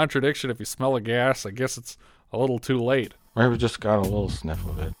that a contradiction? If you smell a gas, I guess it's a little too late. Maybe just got a little sniff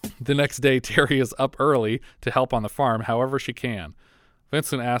of it. The next day, Terry is up early to help on the farm however she can.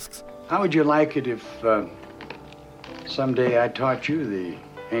 Vincent asks, How would you like it if someday I taught you the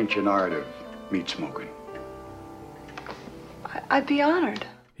ancient art of meat smoking? I'd be honored.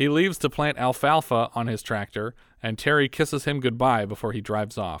 He leaves to plant alfalfa on his tractor, and Terry kisses him goodbye before he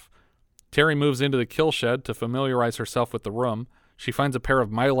drives off. Terry moves into the kill shed to familiarize herself with the room. She finds a pair of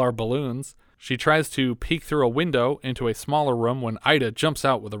Mylar balloons. She tries to peek through a window into a smaller room when Ida jumps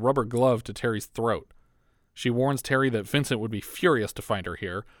out with a rubber glove to Terry's throat. She warns Terry that Vincent would be furious to find her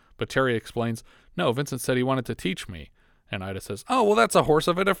here, but Terry explains, No, Vincent said he wanted to teach me. And Ida says, Oh, well, that's a horse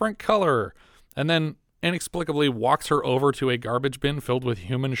of a different color. And then inexplicably walks her over to a garbage bin filled with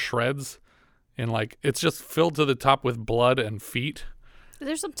human shreds. And, it's just filled to the top with blood and feet.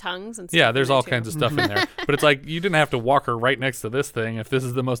 There's some tongues and stuff. Yeah, there's all too. kinds of stuff in there. But it's you didn't have to walk her right next to this thing if this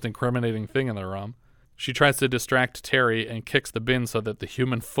is the most incriminating thing in the room. She tries to distract Terry and kicks the bin so that the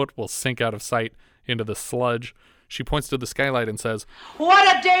human foot will sink out of sight into the sludge. She points to the skylight and says,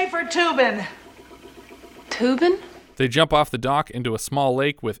 What a day for tubing. Tubin? They jump off the dock into a small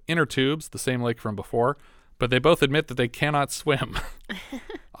lake with inner tubes, the same lake from before, but they both admit that they cannot swim.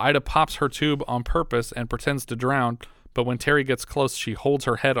 Ida pops her tube on purpose and pretends to drown, but when Terry gets close, she holds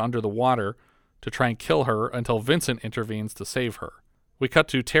her head under the water to try and kill her until Vincent intervenes to save her. We cut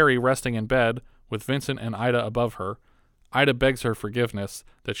to Terry resting in bed with Vincent and Ida above her. Ida begs her forgiveness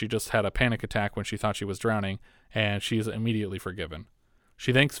that she just had a panic attack when she thought she was drowning, and she is immediately forgiven.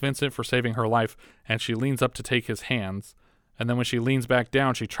 She thanks Vincent for saving her life, and she leans up to take his hands, and then when she leans back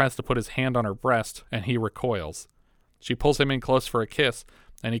down, she tries to put his hand on her breast, and he recoils. She pulls him in close for a kiss,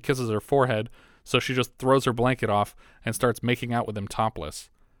 and he kisses her forehead, so she just throws her blanket off and starts making out with him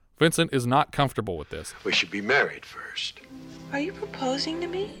topless. Vincent is not comfortable with this. We should be married first. Are you proposing to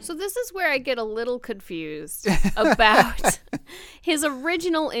me? So this is where I get a little confused about his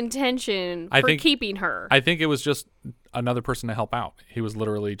original intention for keeping her. I think it was just another person to help out. He was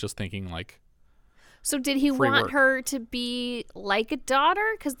literally just thinking So did he free want work. her to be like a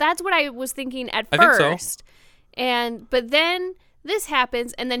daughter? Because that's what I was thinking at I think so. first. But then this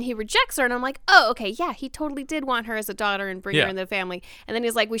happens, and then he rejects her, and I'm like, oh, okay, yeah, he totally did want her as a daughter and bring her in the family. And then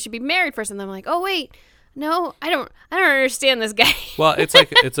he's like, we should be married first, and then I'm like, oh wait, no, I don't understand this guy. Well, it's like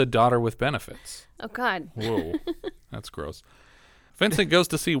it's a daughter with benefits. Oh God. Whoa, that's gross. Vincent goes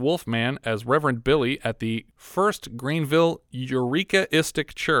to see Wolfman as Reverend Billy at the First Greenville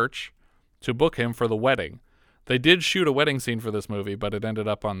Eurekaistic Church to book him for the wedding. They did shoot a wedding scene for this movie, but it ended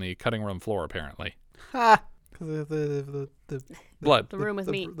up on the cutting room floor, apparently. Ha! The blood. The room with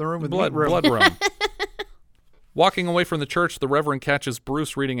meat. The room with blood, meat room. blood room. Walking away from the church, the Reverend catches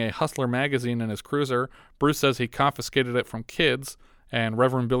Bruce reading a Hustler magazine in his cruiser. Bruce says he confiscated it from kids, and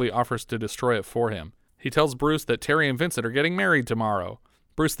Reverend Billy offers to destroy it for him. He tells Bruce that Terry and Vincent are getting married tomorrow.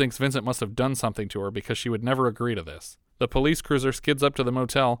 Bruce thinks Vincent must have done something to her because she would never agree to this. The police cruiser skids up to the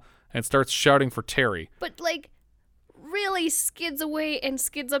motel and starts shouting for Terry. But, like, really skids away and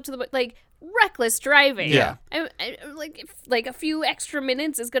skids up to the, like, reckless driving. Yeah. Like a few extra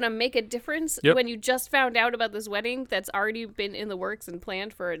minutes is going to make a difference when you just found out about this wedding that's already been in the works and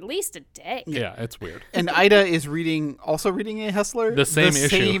planned for at least a day. Yeah, it's weird. And Ida is also reading a Hustler? The same issue.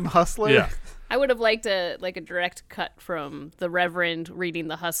 Same Hustler? Yeah. I would have liked a direct cut from the Reverend reading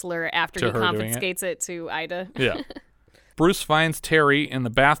the Hustler after he confiscates it to Ida. Yeah. Bruce finds Terry in the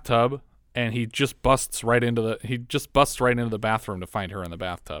bathtub, and he just busts right into the bathroom to find her in the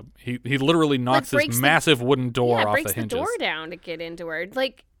bathtub. He literally knocks this massive wooden door off the hinges. Breaks the door down to get into her.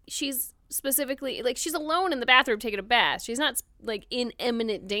 Like, she's specifically, like, she's alone in the bathroom taking a bath. She's not, like, in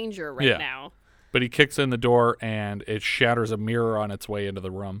imminent danger right now. But he kicks in the door, and it shatters a mirror on its way into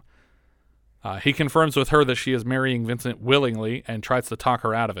the room. He confirms with her that she is marrying Vincent willingly and tries to talk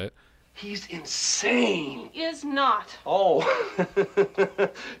her out of it. He's insane. He is not. Oh,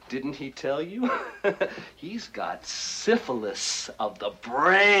 didn't he tell you? He's got syphilis of the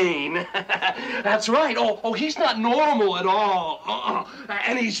brain. That's right. Oh, he's not normal at all.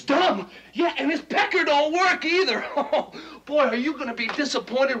 And he's dumb. Yeah, and his pecker don't work either. Oh, boy, are you going to be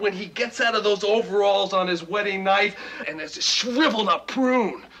disappointed when he gets out of those overalls on his wedding night and is a shriveled up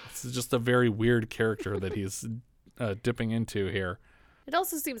prune. This is just a very weird character that he's dipping into here. It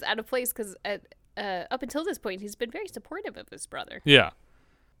also seems out of place because up until this point, he's been very supportive of his brother. Yeah.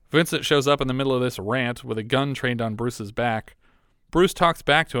 Vincent shows up in the middle of this rant with a gun trained on Bruce's back. Bruce talks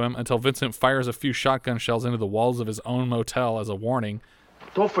back to him until Vincent fires a few shotgun shells into the walls of his own motel as a warning.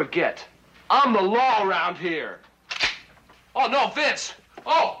 Don't forget, I'm the law around here. Oh, no, Vince.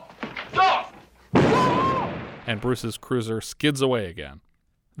 Oh, stop. And Bruce's cruiser skids away again.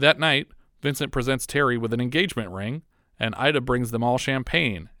 That night, Vincent presents Terry with an engagement ring, and Ida brings them all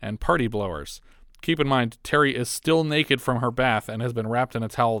champagne and party blowers. Keep in mind, Terry is still naked from her bath and has been wrapped in a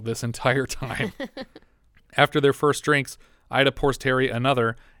towel this entire time. After their first drinks, Ida pours Terry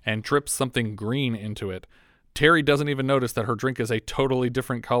another and drips something green into it. Terry doesn't even notice that her drink is a totally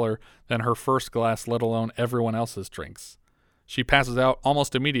different color than her first glass, let alone everyone else's drinks. She passes out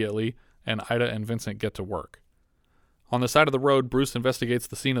almost immediately, and Ida and Vincent get to work. On the side of the road, Bruce investigates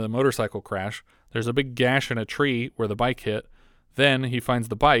the scene of the motorcycle crash. There's a big gash in a tree where the bike hit. Then he finds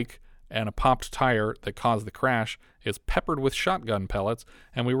the bike, and a popped tire that caused the crash is peppered with shotgun pellets,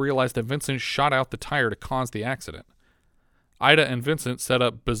 and we realize that Vincent shot out the tire to cause the accident. Ida and Vincent set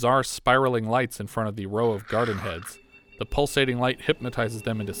up bizarre spiraling lights in front of the row of garden heads. The pulsating light hypnotizes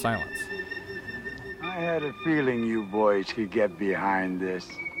them into silence. I had a feeling you boys could get behind this.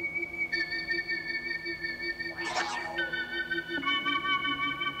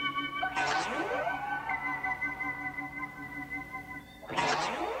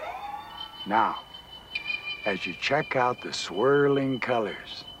 Now, as you check out the swirling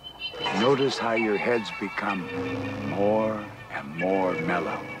colors, notice how your heads become more and more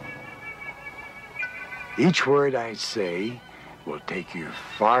mellow. Each word I say will take you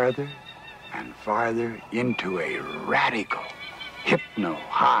farther and farther into a radical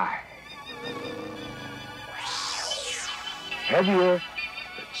hypno-high. Heavier,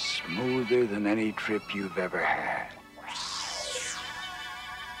 but smoother than any trip you've ever had.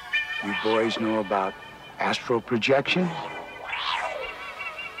 You boys know about astral projection?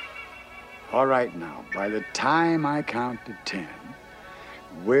 All right now, by the time I count to 10,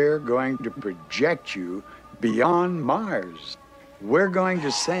 we're going to project you beyond Mars. We're going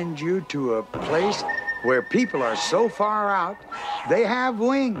to send you to a place where people are so far out, they have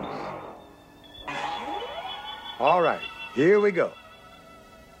wings. All right, here we go.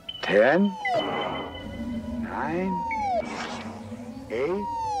 10, 9, 8.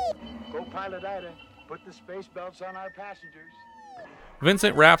 Go, Pilot Ida. Put the space belts on our passengers.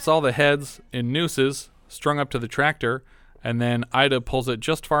 Vincent wraps all the heads in nooses strung up to the tractor, and then Ida pulls it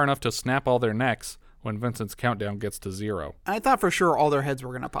just far enough to snap all their necks, when Vincent's countdown gets to 0. I thought for sure all their heads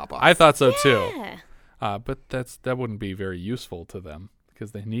were going to pop off. I thought so too. But that wouldn't be very useful to them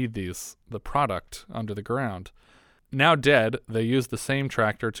because they need the product under the ground. Now dead, they use the same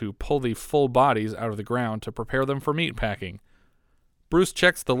tractor to pull the full bodies out of the ground to prepare them for meat packing. Bruce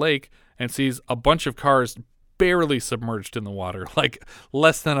checks the lake and sees a bunch of cars barely submerged in the water, like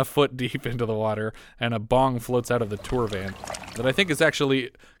less than a foot deep into the water, and a bong floats out of the tour van that I think is actually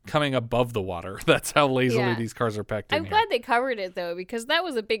coming above the water. That's how lazily these cars are packed in I'm here. glad they covered it, though, because that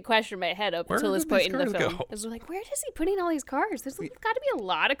was a big question in my head up until this point in the film. Go? I was like, where is he putting all these cars? There's got to be a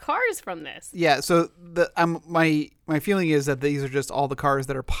lot of cars from this. Yeah, so my feeling is that these are just all the cars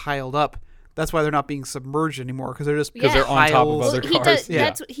that are piled up. That's why they're not being submerged anymore, because they're just they're on top of other cars.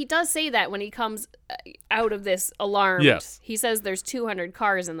 He does say that when he comes out of this alarmed. Yes. He says there's 200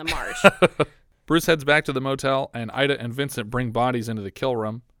 cars in the marsh. Bruce heads back to the motel, and Ida and Vincent bring bodies into the kill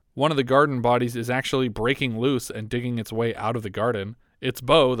room. One of the garden bodies is actually breaking loose and digging its way out of the garden. It's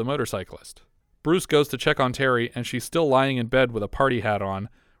Bo, the motorcyclist. Bruce goes to check on Terry, and she's still lying in bed with a party hat on,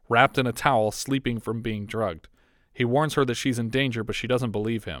 wrapped in a towel, sleeping from being drugged. He warns her that she's in danger, but she doesn't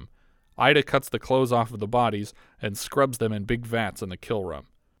believe him. Ida cuts the clothes off of the bodies and scrubs them in big vats in the kill room.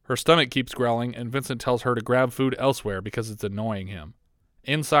 Her stomach keeps growling, and Vincent tells her to grab food elsewhere because it's annoying him.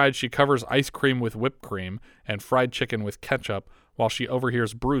 Inside, she covers ice cream with whipped cream and fried chicken with ketchup while she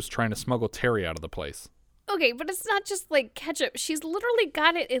overhears Bruce trying to smuggle Terry out of the place. Okay, but it's not just like ketchup. She's literally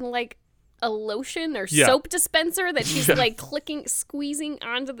got it in like a lotion or soap dispenser that she's like squeezing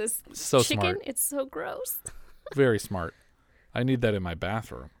onto this so chicken. Smart. It's so gross. Very smart. I need that in my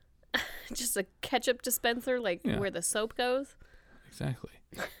bathroom. Just a ketchup dispenser, like where the soap goes. Exactly.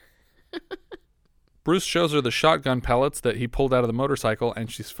 Bruce shows her the shotgun pellets that he pulled out of the motorcycle, and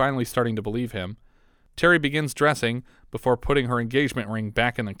she's finally starting to believe him. Terry begins dressing before putting her engagement ring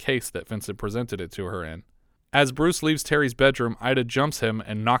back in the case that Vincent presented it to her in. As Bruce leaves Terry's bedroom, Ida jumps him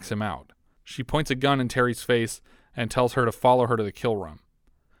and knocks him out. She points a gun in Terry's face and tells her to follow her to the kill room.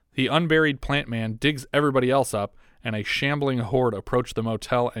 The unburied plant man digs everybody else up, and a shambling horde approach the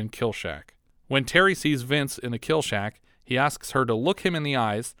motel and kill shack. When Terry sees Vince in the kill shack, he asks her to look him in the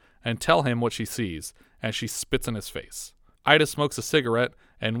eyes and tell him what she sees, as she spits in his face. Ida smokes a cigarette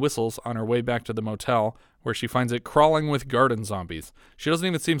and whistles on her way back to the motel, where she finds it crawling with garden zombies. She doesn't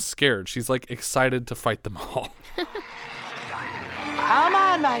even seem scared. She's like excited to fight them all. Come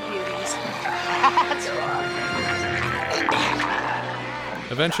on, my beauties. That's right.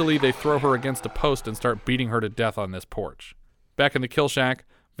 Eventually, they throw her against a post and start beating her to death on this porch. Back in the kill shack,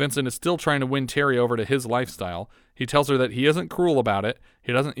 Vincent is still trying to win Terry over to his lifestyle. He tells her that he isn't cruel about it,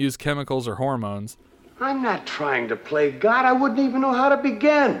 he doesn't use chemicals or hormones. I'm not trying to play God. I wouldn't even know how to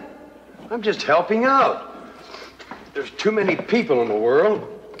begin. I'm just helping out. There's too many people in the world.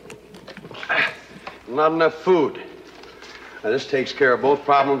 Not enough food. Now, this takes care of both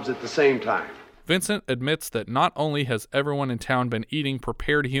problems at the same time. Vincent admits that not only has everyone in town been eating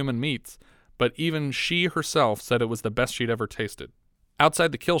prepared human meats, but even she herself said it was the best she'd ever tasted.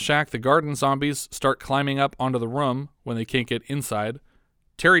 Outside the kill shack, the garden zombies start climbing up onto the room when they can't get inside.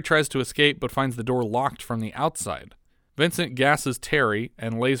 Terry tries to escape but finds the door locked from the outside. Vincent gasses Terry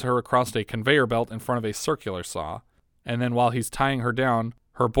and lays her across a conveyor belt in front of a circular saw. And then while he's tying her down,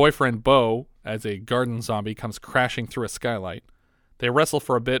 her boyfriend Bo, as a garden zombie, comes crashing through a skylight. They wrestle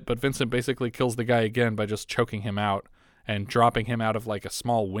for a bit, but Vincent basically kills the guy again by just choking him out and dropping him out of like a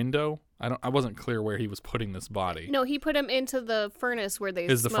small window. I wasn't clear where he was putting this body. No, he put him into the furnace where they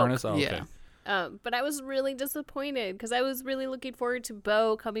Is smoke. the furnace? Oh, okay. But I was really disappointed because I was really looking forward to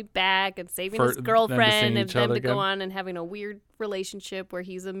Bo coming back and saving For his girlfriend and them to again? go on and having a weird relationship where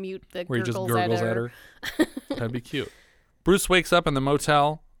he's a mute that Where he just gurgles gurgles at her. That'd be cute. Bruce wakes up in the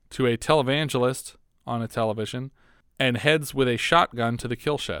motel to a televangelist on a television and heads with a shotgun to the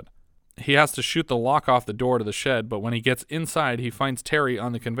kill shed. He has to shoot the lock off the door to the shed, but when he gets inside, he finds Terry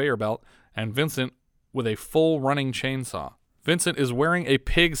on the conveyor belt and Vincent with a full running chainsaw. Vincent is wearing a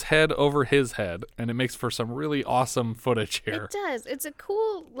pig's head over his head, and it makes for some really awesome footage here. It does. It's a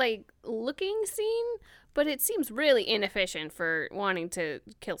cool, looking scene, but it seems really inefficient for wanting to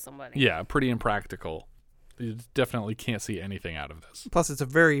kill somebody. Yeah, pretty impractical. You definitely can't see anything out of this. Plus, it's a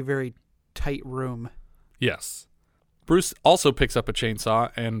very, very tight room. Yes. Bruce also picks up a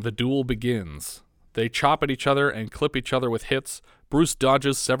chainsaw, and the duel begins. They chop at each other and clip each other with hits. Bruce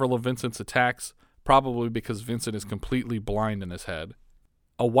dodges several of Vincent's attacks, probably because Vincent is completely blind in his head.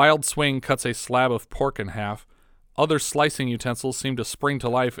 A wild swing cuts a slab of pork in half. Other slicing utensils seem to spring to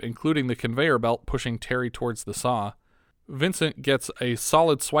life, including the conveyor belt pushing Terry towards the saw. Vincent gets a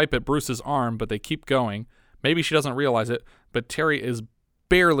solid swipe at Bruce's arm, but they keep going. Maybe she doesn't realize it, but Terry is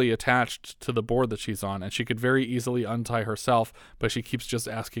barely attached to the board that she's on, and she could very easily untie herself, but she keeps just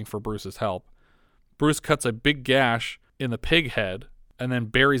asking for Bruce's help. Bruce cuts a big gash in the pig head and then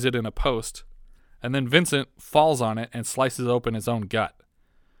buries it in a post, and then Vincent falls on it and slices open his own gut.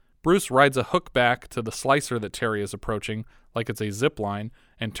 Bruce rides a hook back to the slicer that Terry is approaching like it's a zip line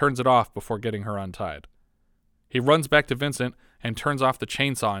and turns it off before getting her untied. He runs back to Vincent and turns off the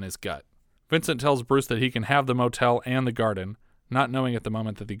chainsaw in his gut. Vincent tells Bruce that he can have the motel and the garden, not knowing at the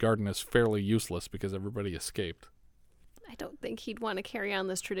moment that the garden is fairly useless because everybody escaped. I don't think he'd want to carry on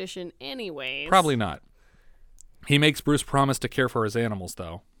this tradition anyways. Probably not. He makes Bruce promise to care for his animals,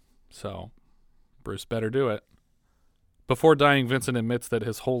 though. So, Bruce better do it. Before dying, Vincent admits that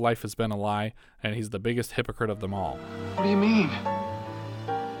his whole life has been a lie, and he's the biggest hypocrite of them all. What do you mean?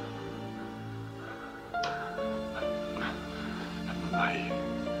 My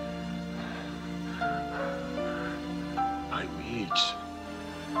needs.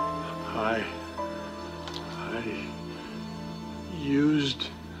 I used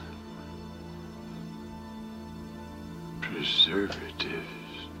preservatives.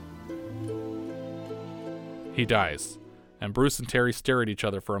 He dies, and Bruce and Terry stare at each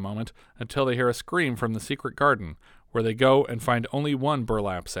other for a moment until they hear a scream from the secret garden, where they go and find only one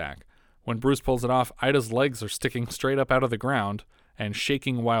burlap sack. When Bruce pulls it off, Ida's legs are sticking straight up out of the ground and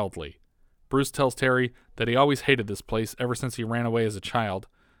shaking wildly. Bruce tells Terry that he always hated this place ever since he ran away as a child,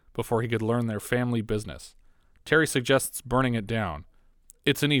 before he could learn their family business. Terry suggests burning it down.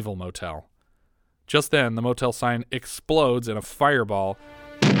 It's an evil motel. Just then, the motel sign explodes in a fireball,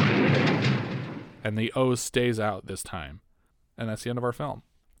 and the O stays out this time. And that's the end of our film.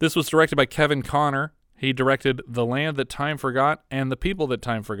 This was directed by Kevin Connor. He directed The Land That Time Forgot and The People That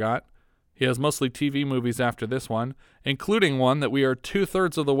Time Forgot. He has mostly TV movies after this one, including one that we are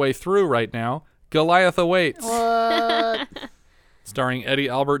 2/3 of the way through right now, Goliath Awaits. What? Starring Eddie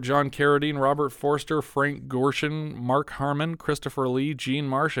Albert, John Carradine, Robert Forster, Frank Gorshin, Mark Harmon, Christopher Lee, Gene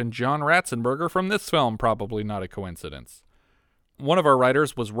Marsh, and John Ratzenberger from this film, probably not a coincidence. One of our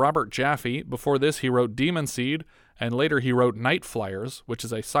writers was Robert Jaffe. Before this, he wrote Demon Seed, and later he wrote Night Flyers, which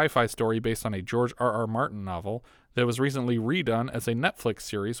is a sci-fi story based on a George R.R. Martin novel that was recently redone as a Netflix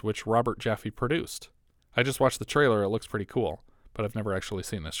series, which Robert Jaffe produced. I just watched the trailer. It looks pretty cool, but I've never actually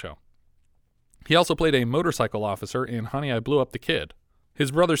seen this show. He also played a motorcycle officer in Honey, I Blew Up the Kid.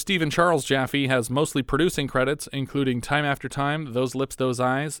 His brother Stephen Charles Jaffe has mostly producing credits, including Time After Time, Those Lips, Those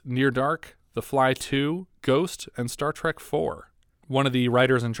Eyes, Near Dark, The Fly 2, Ghost, and Star Trek 4. One of the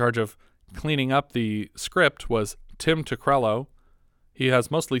writers in charge of cleaning up the script was Tim Tucrello. He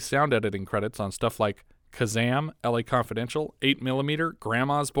has mostly sound editing credits on stuff like Kazam, LA Confidential, 8mm,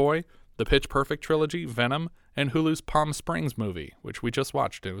 Grandma's Boy, the Pitch Perfect trilogy, Venom, and Hulu's Palm Springs movie, which we just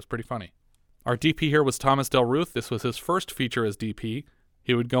watched. It was pretty funny. Our DP here was Thomas Del Ruth. This was his first feature as DP.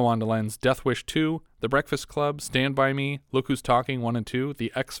 He would go on to lens Death Wish 2, The Breakfast Club, Stand By Me, Look Who's Talking 1 and 2,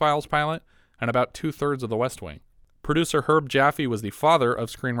 The X-Files pilot, and about 2/3 of The West Wing. Producer Herb Jaffe was the father of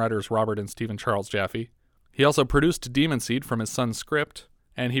screenwriters Robert and Stephen Charles Jaffe. He also produced Demon Seed from his son's script,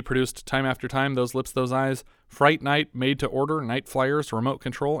 and he produced Time After Time, Those Lips, Those Eyes, Fright Night, Made to Order, Night Flyers, Remote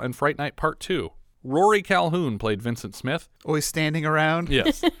Control, and Fright Night Part 2. Rory Calhoun played Vincent Smith. Always standing around?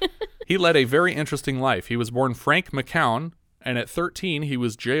 Yes. He led a very interesting life. He was born Frank McCown, and at 13 he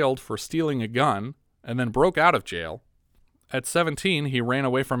was jailed for stealing a gun, and then broke out of jail. At 17, he ran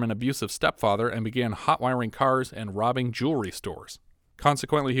away from an abusive stepfather and began hot-wiring cars and robbing jewelry stores.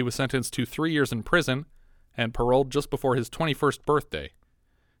 Consequently, he was sentenced to 3 years in prison and paroled just before his 21st birthday.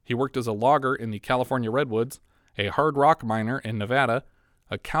 He worked as a logger in the California Redwoods, a hard rock miner in Nevada,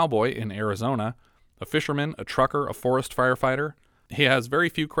 a cowboy in Arizona, a fisherman, a trucker, a forest firefighter. He has very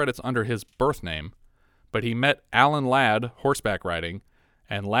few credits under his birth name, but he met Alan Ladd horseback riding,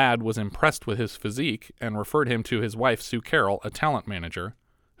 and Ladd was impressed with his physique and referred him to his wife, Sue Carroll, a talent manager,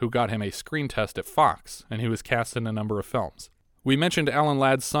 who got him a screen test at Fox, and he was cast in a number of films. We mentioned Alan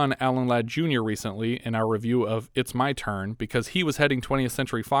Ladd's son, Alan Ladd Jr., recently in our review of It's My Turn, because he was heading 20th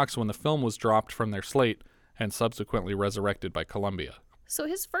Century Fox when the film was dropped from their slate and subsequently resurrected by Columbia. So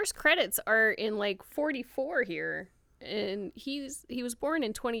his first credits are in like 44 here, and he was born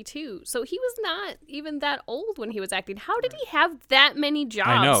in 22, so he was not even that old when he was acting. How did he have that many jobs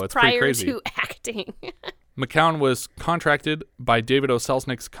I know, it's prior to acting? McCown was contracted by David O.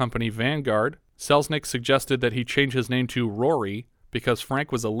 Selznick's company Vanguard. Selznick suggested that he change his name to Rory because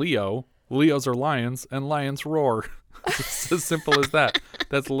Frank was a Leo. Leos are lions, and lions roar. It's as simple as that.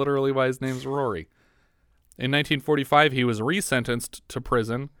 That's literally why his name's Rory. In 1945, he was resentenced to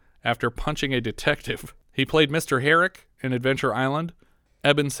prison after punching a detective. He played Mr. Herrick in Adventure Island,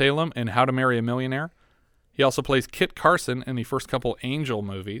 Eben Salem in How to Marry a Millionaire, He also plays Kit Carson in the first couple Angel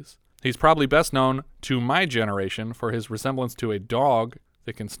movies. He's probably best known to my generation for his resemblance to a dog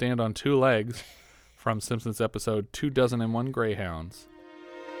that can stand on two legs from Simpsons episode 201 Greyhounds.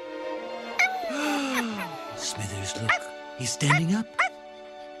 Smithers, look. He's standing up.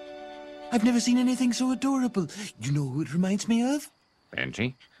 I've never seen anything so adorable. You know who it reminds me of?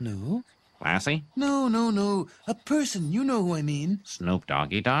 Benji? No. Lassie? No. A person. You know who I mean. Snoop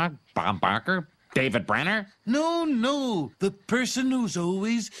Doggy Dog? Bob Barker? David Brenner? No. The person who's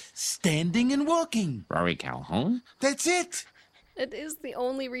always standing and walking. Rory Calhoun? That's it. It is the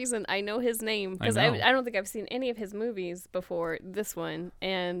only reason I know his name, because I I know. don't think I've seen any of his movies before this one,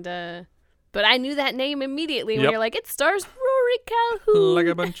 and but I knew that name immediately when Yep. you're like, it stars Rory Calhoun. Like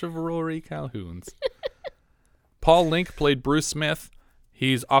a bunch of Rory Calhouns. Paul Link played Bruce Smith.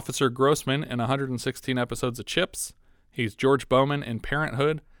 He's Officer Grossman in 116 episodes of Chips. He's George Bowman in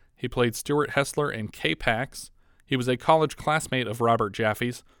Parenthood. He played Stuart Hessler in K-Pax. He was a college classmate of Robert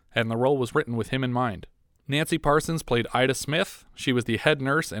Jaffe's, and the role was written with him in mind. Nancy Parsons played Ida Smith. She was the head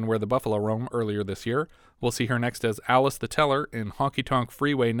nurse in Where the Buffalo Roam earlier this year. We'll see her next as Alice the Teller in Honky Tonk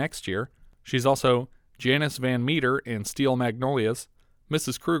Freeway next year. She's also Janice Van Meter in Steel Magnolias,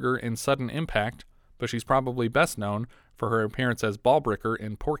 Mrs. Kruger in Sudden Impact, but she's probably best known for her appearance as Ballbricker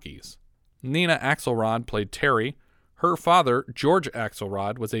in Porky's. Nina Axelrod played Terry. Her father, George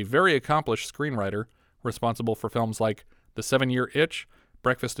Axelrod, was a very accomplished screenwriter, responsible for films like The 7-Year Itch,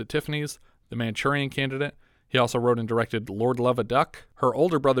 Breakfast at Tiffany's, The Manchurian Candidate. He also wrote and directed Lord Love a Duck. Her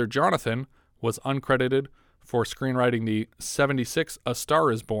older brother, Jonathan, was uncredited for screenwriting the 76 A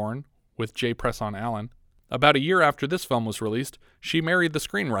Star is Born with J. Presson Allen. About a year after this film was released, she married the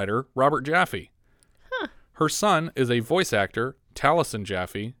screenwriter, Robert Jaffe. Her son is a voice actor, Taliesin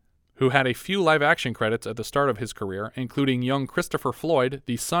Jaffe, who had a few live-action credits at the start of his career, including young Christopher Floyd,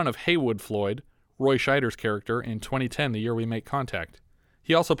 the son of Haywood Floyd, Roy Scheider's character, in 2010, the year we make contact.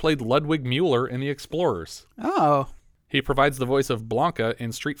 He also played Ludwig Mueller in The Explorers. Oh. He provides the voice of Blanca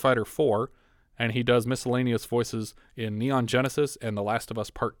in Street Fighter IV, and he does miscellaneous voices in Neon Genesis and The Last of Us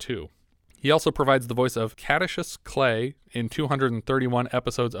Part 2. He also provides the voice of Cassius Clay in 231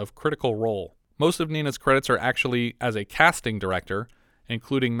 episodes of Critical Role. Most of Nina's credits are actually as a casting director,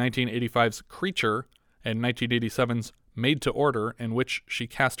 including 1985's Creature and 1987's Made to Order, in which she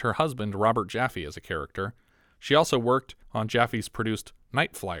cast her husband, Robert Jaffe, as a character. She also worked on Jaffe's produced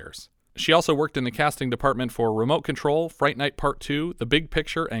Night Flyers. She also worked in the casting department for Remote Control, Fright Night Part 2, The Big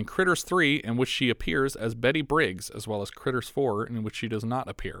Picture, and Critters 3, in which she appears as Betty Briggs, as well as Critters 4, in which she does not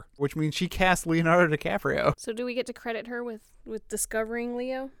appear. Which means she cast Leonardo DiCaprio. So do we get to credit her with discovering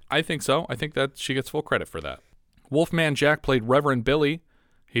Leo? I think so. I think that she gets full credit for that. Wolfman Jack played Reverend Billy.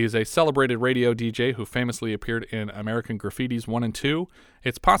 He's a celebrated radio DJ who famously appeared in American Graffiti's 1 and 2.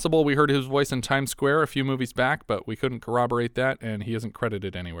 It's possible we heard his voice in Times Square a few movies back, but we couldn't corroborate that, and he isn't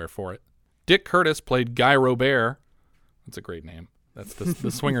credited anywhere for it. Dick Curtis played Guy Robert. That's a great name. That's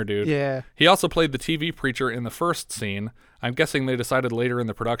the swinger dude. Yeah. He also played the TV preacher in the first scene. I'm guessing they decided later in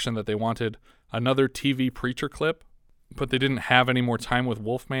the production that they wanted another TV preacher clip, but they didn't have any more time with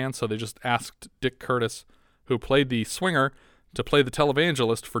Wolfman, so they just asked Dick Curtis, who played the swinger, to play the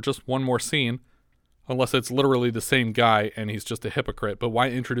televangelist for just one more scene, unless it's literally the same guy and he's just a hypocrite. But why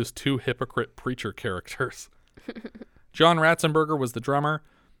introduce two hypocrite preacher characters? John Ratzenberger was the drummer.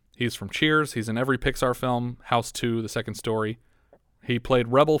 He's from Cheers. He's in every Pixar film, House 2, The Second Story. He played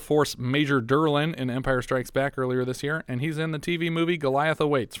Rebel Force Major Durlin in Empire Strikes Back earlier this year, and he's in the TV movie Goliath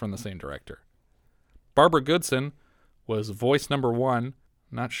Awaits from the same director. Barbara Goodson was voice number 1.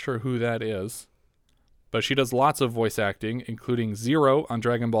 Not sure who that is, but she does lots of voice acting, including Zero on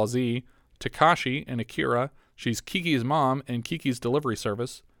Dragon Ball Z, Takashi in Akira. She's Kiki's mom in Kiki's Delivery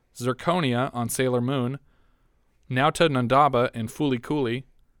Service, Zirconia on Sailor Moon, Naota Nandaba in Fooly Cooly,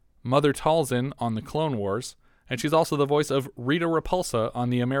 Mother Talzin on The Clone Wars, and she's also the voice of Rita Repulsa on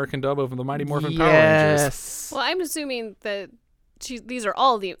the American dub of the Mighty Morphin Power Rangers. Well, I'm assuming that these are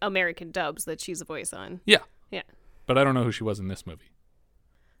all the American dubs that she's a voice on. Yeah. Yeah. But I don't know who she was in this movie.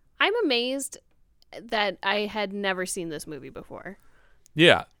 I'm amazed that I had never seen this movie before.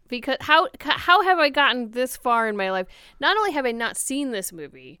 Yeah. Because how have I gotten this far in my life? Not only have I not seen this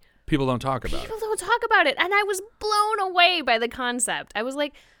movie, People don't talk about it. people don't talk about it, and I was blown away by the concept. I was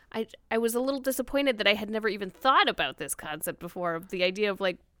like, I was a little disappointed that I had never even thought about this concept before, of the idea of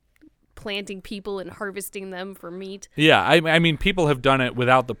like planting people and harvesting them for meat. Yeah, I mean, people have done it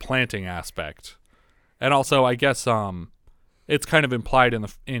without the planting aspect. And also, I guess it's kind of implied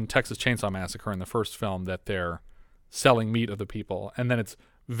in Texas Chainsaw Massacre in the first film that they're selling meat of the people, and then it's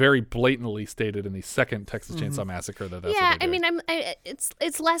very blatantly stated in the second Texas Chainsaw Massacre that that's yeah, what they're I doing. mean,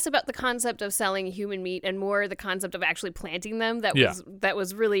 it's less about the concept of selling human meat and more the concept of actually planting them that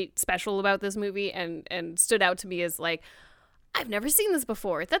was really special about this movie and stood out to me as like, I've never seen this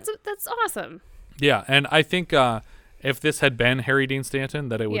before. That's awesome. Yeah, and I think if this had been Harry Dean Stanton,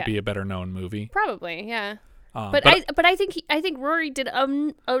 that it would Yeah. be a better known movie. Probably, yeah. But I think Rory did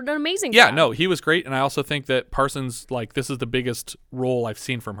an amazing Yeah, job. no, he was great, and I also think that Parsons, like, this is the biggest role I've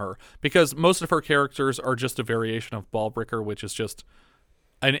seen from her, because most of her characters are just a variation of Ballbricker, which is just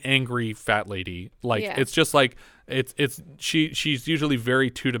an angry fat lady. Like, Yeah. it's just like she's usually very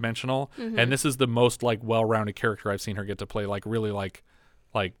two-dimensional, Mhm. and this is the most like well-rounded character I've seen her get to play, like really like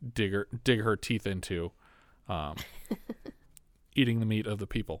dig her teeth into, eating the meat of the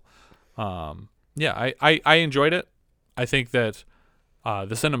people. Yeah, I enjoyed it. I think that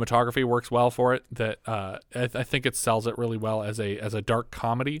the cinematography works well for it. That I think it sells it really well as a dark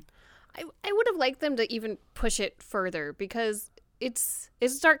comedy. I would have liked them to even push it further because it's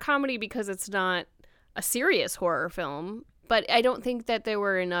dark comedy because it's not a serious horror film, but I don't think that there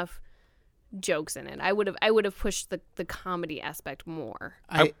were enough jokes in it. I would have pushed the comedy aspect more.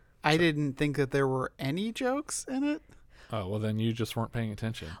 I didn't think that there were any jokes in it. Oh, well then you just weren't paying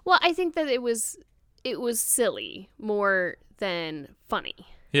attention. Well, I think that it was silly more than funny.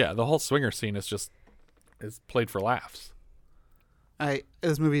 Yeah, the whole swinger scene is played for laughs.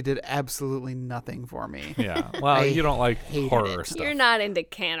 This movie did absolutely nothing for me. Yeah. Well, you don't like horror stuff. You're not into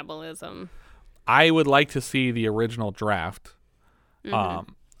cannibalism. I would like to see the original draft. Mhm.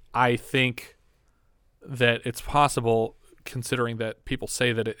 I think that it's possible, considering that people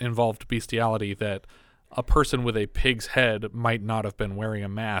say that it involved bestiality, that a person with a pig's head might not have been wearing a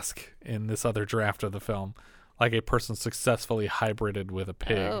mask in this other draft of the film. Like a person successfully hybrided with a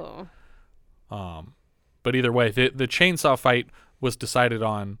pig. Oh. But either way, the chainsaw fight was decided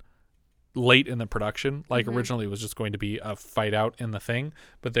on late in the production. Like originally it was just going to be a fight out in the thing,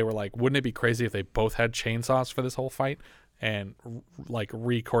 but they were like, wouldn't it be crazy if they both had chainsaws for this whole fight and like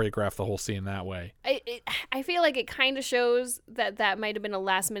re-choreograph the whole scene that way? I feel like it kind of shows that might have been a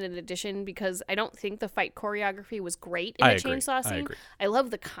last minute addition because I don't think the fight choreography was great in I the agree. chainsaw I scene. agree. I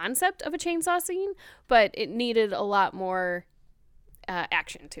love the concept of a chainsaw scene, but it needed a lot more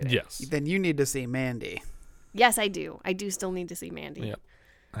action to it. Yes. Then you need to see Mandy. Yes, I do. I do still need to see Mandy. Yep.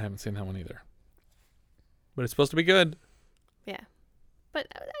 I haven't seen that one either. But it's supposed to be good. Yeah. But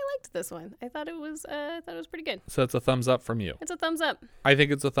I liked this one. I thought it was pretty good. So it's a thumbs up from you. It's a thumbs up. I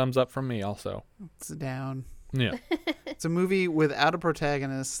think it's a thumbs up from me also. It's down. Yeah. It's a movie without a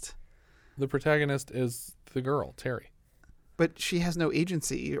protagonist. The protagonist is the girl, Terry. But she has no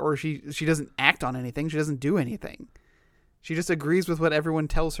agency, or she doesn't act on anything. She doesn't do anything. She just agrees with what everyone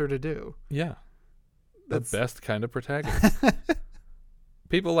tells her to do. Yeah. The best kind of protagonist.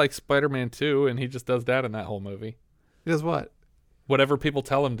 People like Spider-Man 2, and he just does that in that whole movie. He does what? Whatever people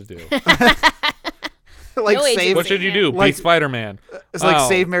tell him to do. Like No save. agency. What should you do? Like- Be Spider-Man. It's like Oh.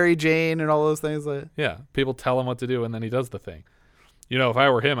 Save Mary Jane and all those things. Like, Yeah. People tell him what to do, and then he does the thing. You know, if I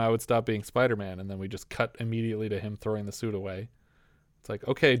were him, I would stop being Spider-Man, and then we just cut immediately to him throwing the suit away. It's like,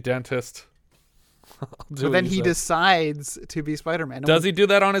 okay, dentist. I'll do but what then you he say. decides to be Spider-Man. Does he do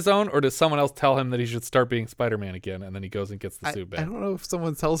that on his own, or does someone else tell him that he should start being Spider-Man again, and then he goes and gets the I suit back? don't know if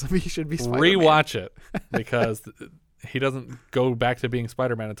someone tells him he should be Spider-Man. Rewatch it, because he doesn't go back to being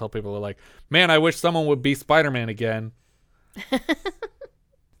Spider-Man until people are like, man, I wish someone would be Spider-Man again.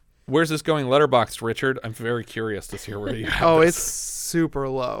 Where's this going Letterboxd, Richard? I'm very curious to see where you have Oh, this. it's super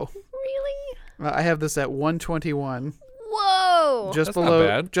low. Really? I have this at 121. Whoa. Just That's not below,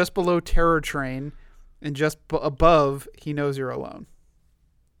 bad. just below Terror Train, and just above He Knows You're Alone.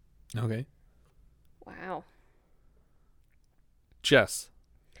 Okay. Wow. Jess,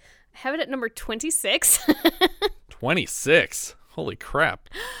 I have it at number 26. 26. Holy crap.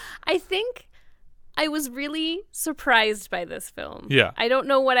 I think I was really surprised by this film. Yeah. I don't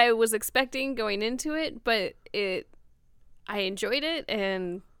know what I was expecting going into it, but I enjoyed it,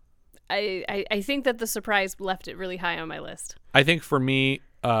 and I think that the surprise left it really high on my list. I think for me,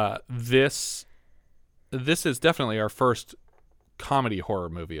 this is definitely our first comedy horror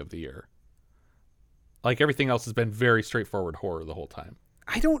movie of the year. Like everything else has been very straightforward horror the whole time.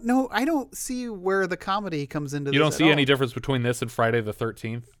 I don't know. I don't see where the comedy comes into this. You don't at see any all. difference between this and Friday the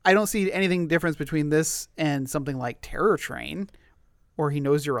 13th? I don't see anything difference between this and something like Terror Train or He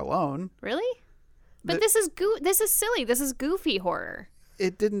Knows You're Alone. Really? But this is silly. This is goofy horror.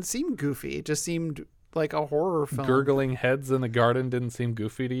 It didn't seem goofy. It just seemed like a horror film. Gurgling heads in the garden didn't seem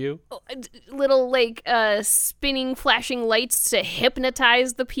goofy to you? Little like spinning flashing lights to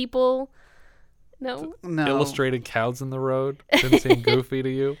hypnotize the people. No. Illustrated cows in the road didn't seem goofy to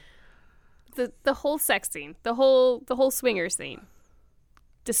you? The whole sex scene, the whole swinger scene.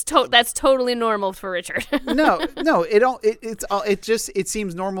 That's totally normal for Richard. No, it don't. It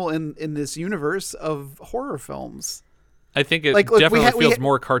seems normal in this universe of horror films. I think it definitely feels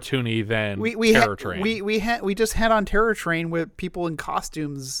more cartoony than Terror Train. We just had on Terror Train with people in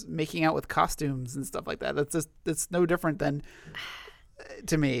costumes making out with costumes and stuff like that. That's no different than,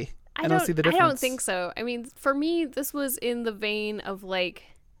 to me. I don't see the difference. I don't think so. I mean, for me, this was in the vein of like,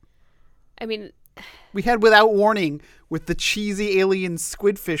 I mean, we had Without Warning with the cheesy alien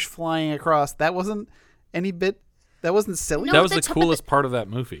squidfish flying across. That wasn't that wasn't silly. No, that was the coolest part of that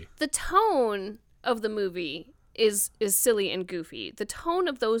movie. The tone of the movie is silly and goofy. The tone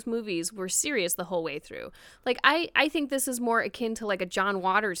of those movies were serious the whole way through. Like I think this is more akin to like a John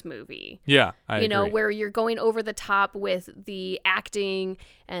Waters movie. Yeah, I agree. Where you're going over the top with the acting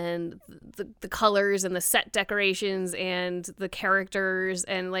and the colors and the set decorations and the characters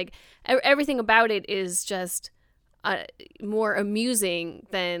and like everything about it is just more amusing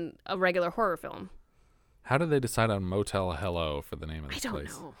than a regular horror film. How did they decide on Motel Hello for the name of this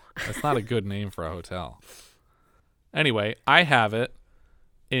place? I don't know. That's not a good name for a hotel. Anyway, I have it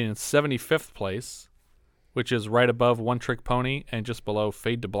in 75th place, which is right above One Trick Pony and just below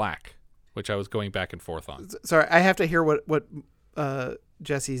Fade to Black, which I was going back and forth on. Sorry, I have to hear what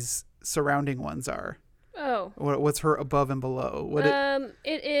Jesse's surrounding ones are. Oh. What's her above and below?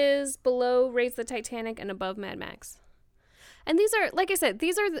 It is below Raise the Titanic and above Mad Max. And these are, like I said,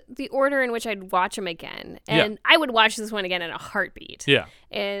 these are the order in which I'd watch them again. And I would watch this one again in a heartbeat. Yeah.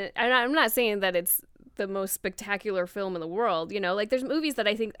 And I'm not saying that it's the most spectacular film in the world. Like there's movies that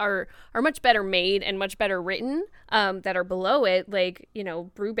I think are much better made and much better written that are below it, like,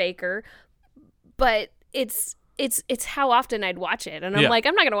 Brubaker. But it's how often I'd watch it. And I'm like,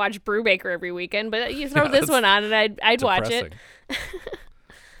 I'm not going to watch Brubaker every weekend, but you throw this one on and I'd watch it.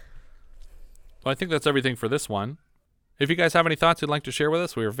 Well, I think that's everything for this one. If you guys have any thoughts you'd like to share with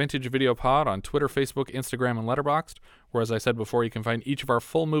us, we are Vintage Video Pod on Twitter, Facebook, Instagram, and Letterboxd, where, as I said before, you can find each of our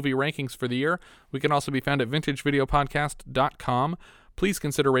full movie rankings for the year. We can also be found at vintagevideopodcast.com. Please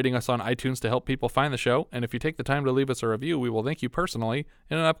consider rating us on iTunes to help people find the show, and if you take the time to leave us a review, we will thank you personally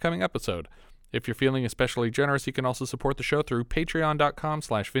in an upcoming episode. If you're feeling especially generous, you can also support the show through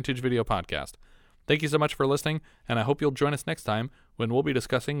patreon.com/vintagevideopodcast. Thank you so much for listening, and I hope you'll join us next time when we'll be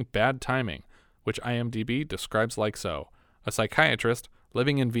discussing Bad Timing, which IMDb describes like so. A psychiatrist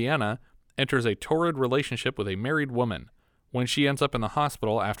living in Vienna enters a torrid relationship with a married woman. When she ends up in the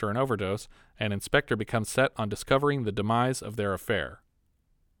hospital after an overdose, an inspector becomes set on discovering the demise of their affair.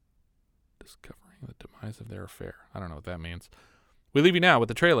 Discovering the demise of their affair. I don't know what that means. We leave you now with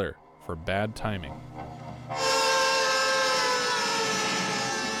the trailer for Bad Timing.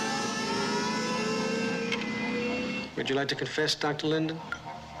 Would you like to confess, Dr. Linden?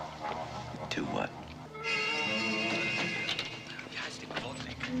 To what?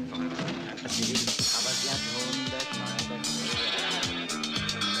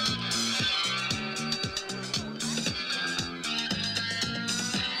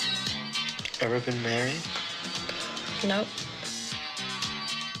 Ever been married? Nope.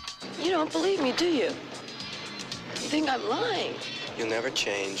 You don't believe me, do you? You think I'm lying? You'll never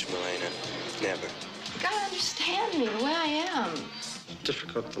change, Milena. Never. You gotta understand me the way I am.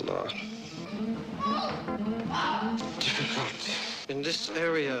 Difficult, the law. Difficult. In this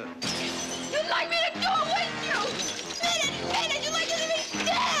area. You'd like me to go with you! Spit it! You'd like me to be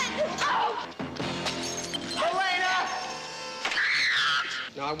dead! Oh! Elena!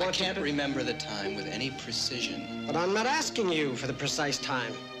 Now, I can't remember the time with any precision. But I'm not asking you for the precise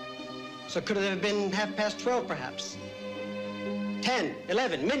time. So could it have been 12:30, perhaps? 10,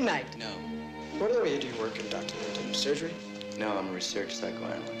 11, midnight? No. What area do you work in, Dr. Linden? Surgery? No, I'm a research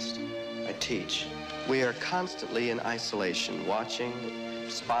psychoanalyst. I teach. We are constantly in isolation, watching,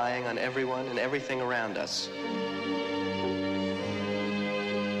 spying on everyone and everything around us.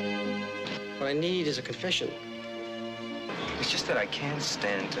 What I need is a confession. It's just that I can't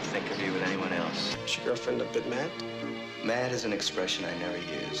stand to think of you with anyone else. Is your girlfriend a bit mad? Mad is an expression I never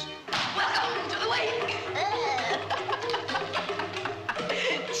use. Welcome to the wake!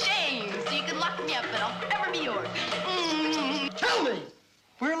 James, so you can lock me up and I'll forever be yours. Tell me!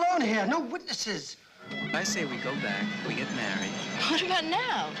 We're alone here, no witnesses. I say we go back, we get married. What about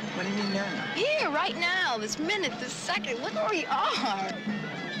now? What do you mean now? Here, right now, this minute, this second. Look where we are.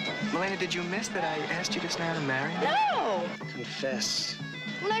 Milena, did you miss that I asked you just now to marry me? No! Confess.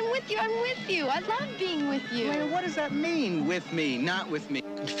 When I'm with you, I'm with you. I love being with you. Milena, what does that mean, with me, not with me?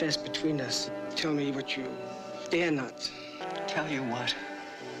 Confess between us. Tell me what you dare not. Tell you what?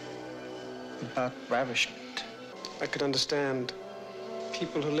 about ravishment. I could understand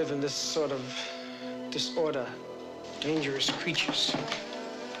people who live in this sort of disorder, dangerous creatures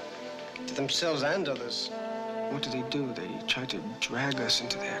to themselves and others. What do? They try to drag us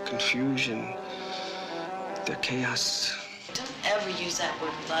into their confusion, their chaos. Don't ever use that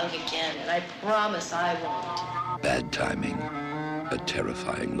word love again, and I promise I won't. Bad timing, a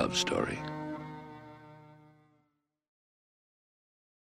terrifying love story.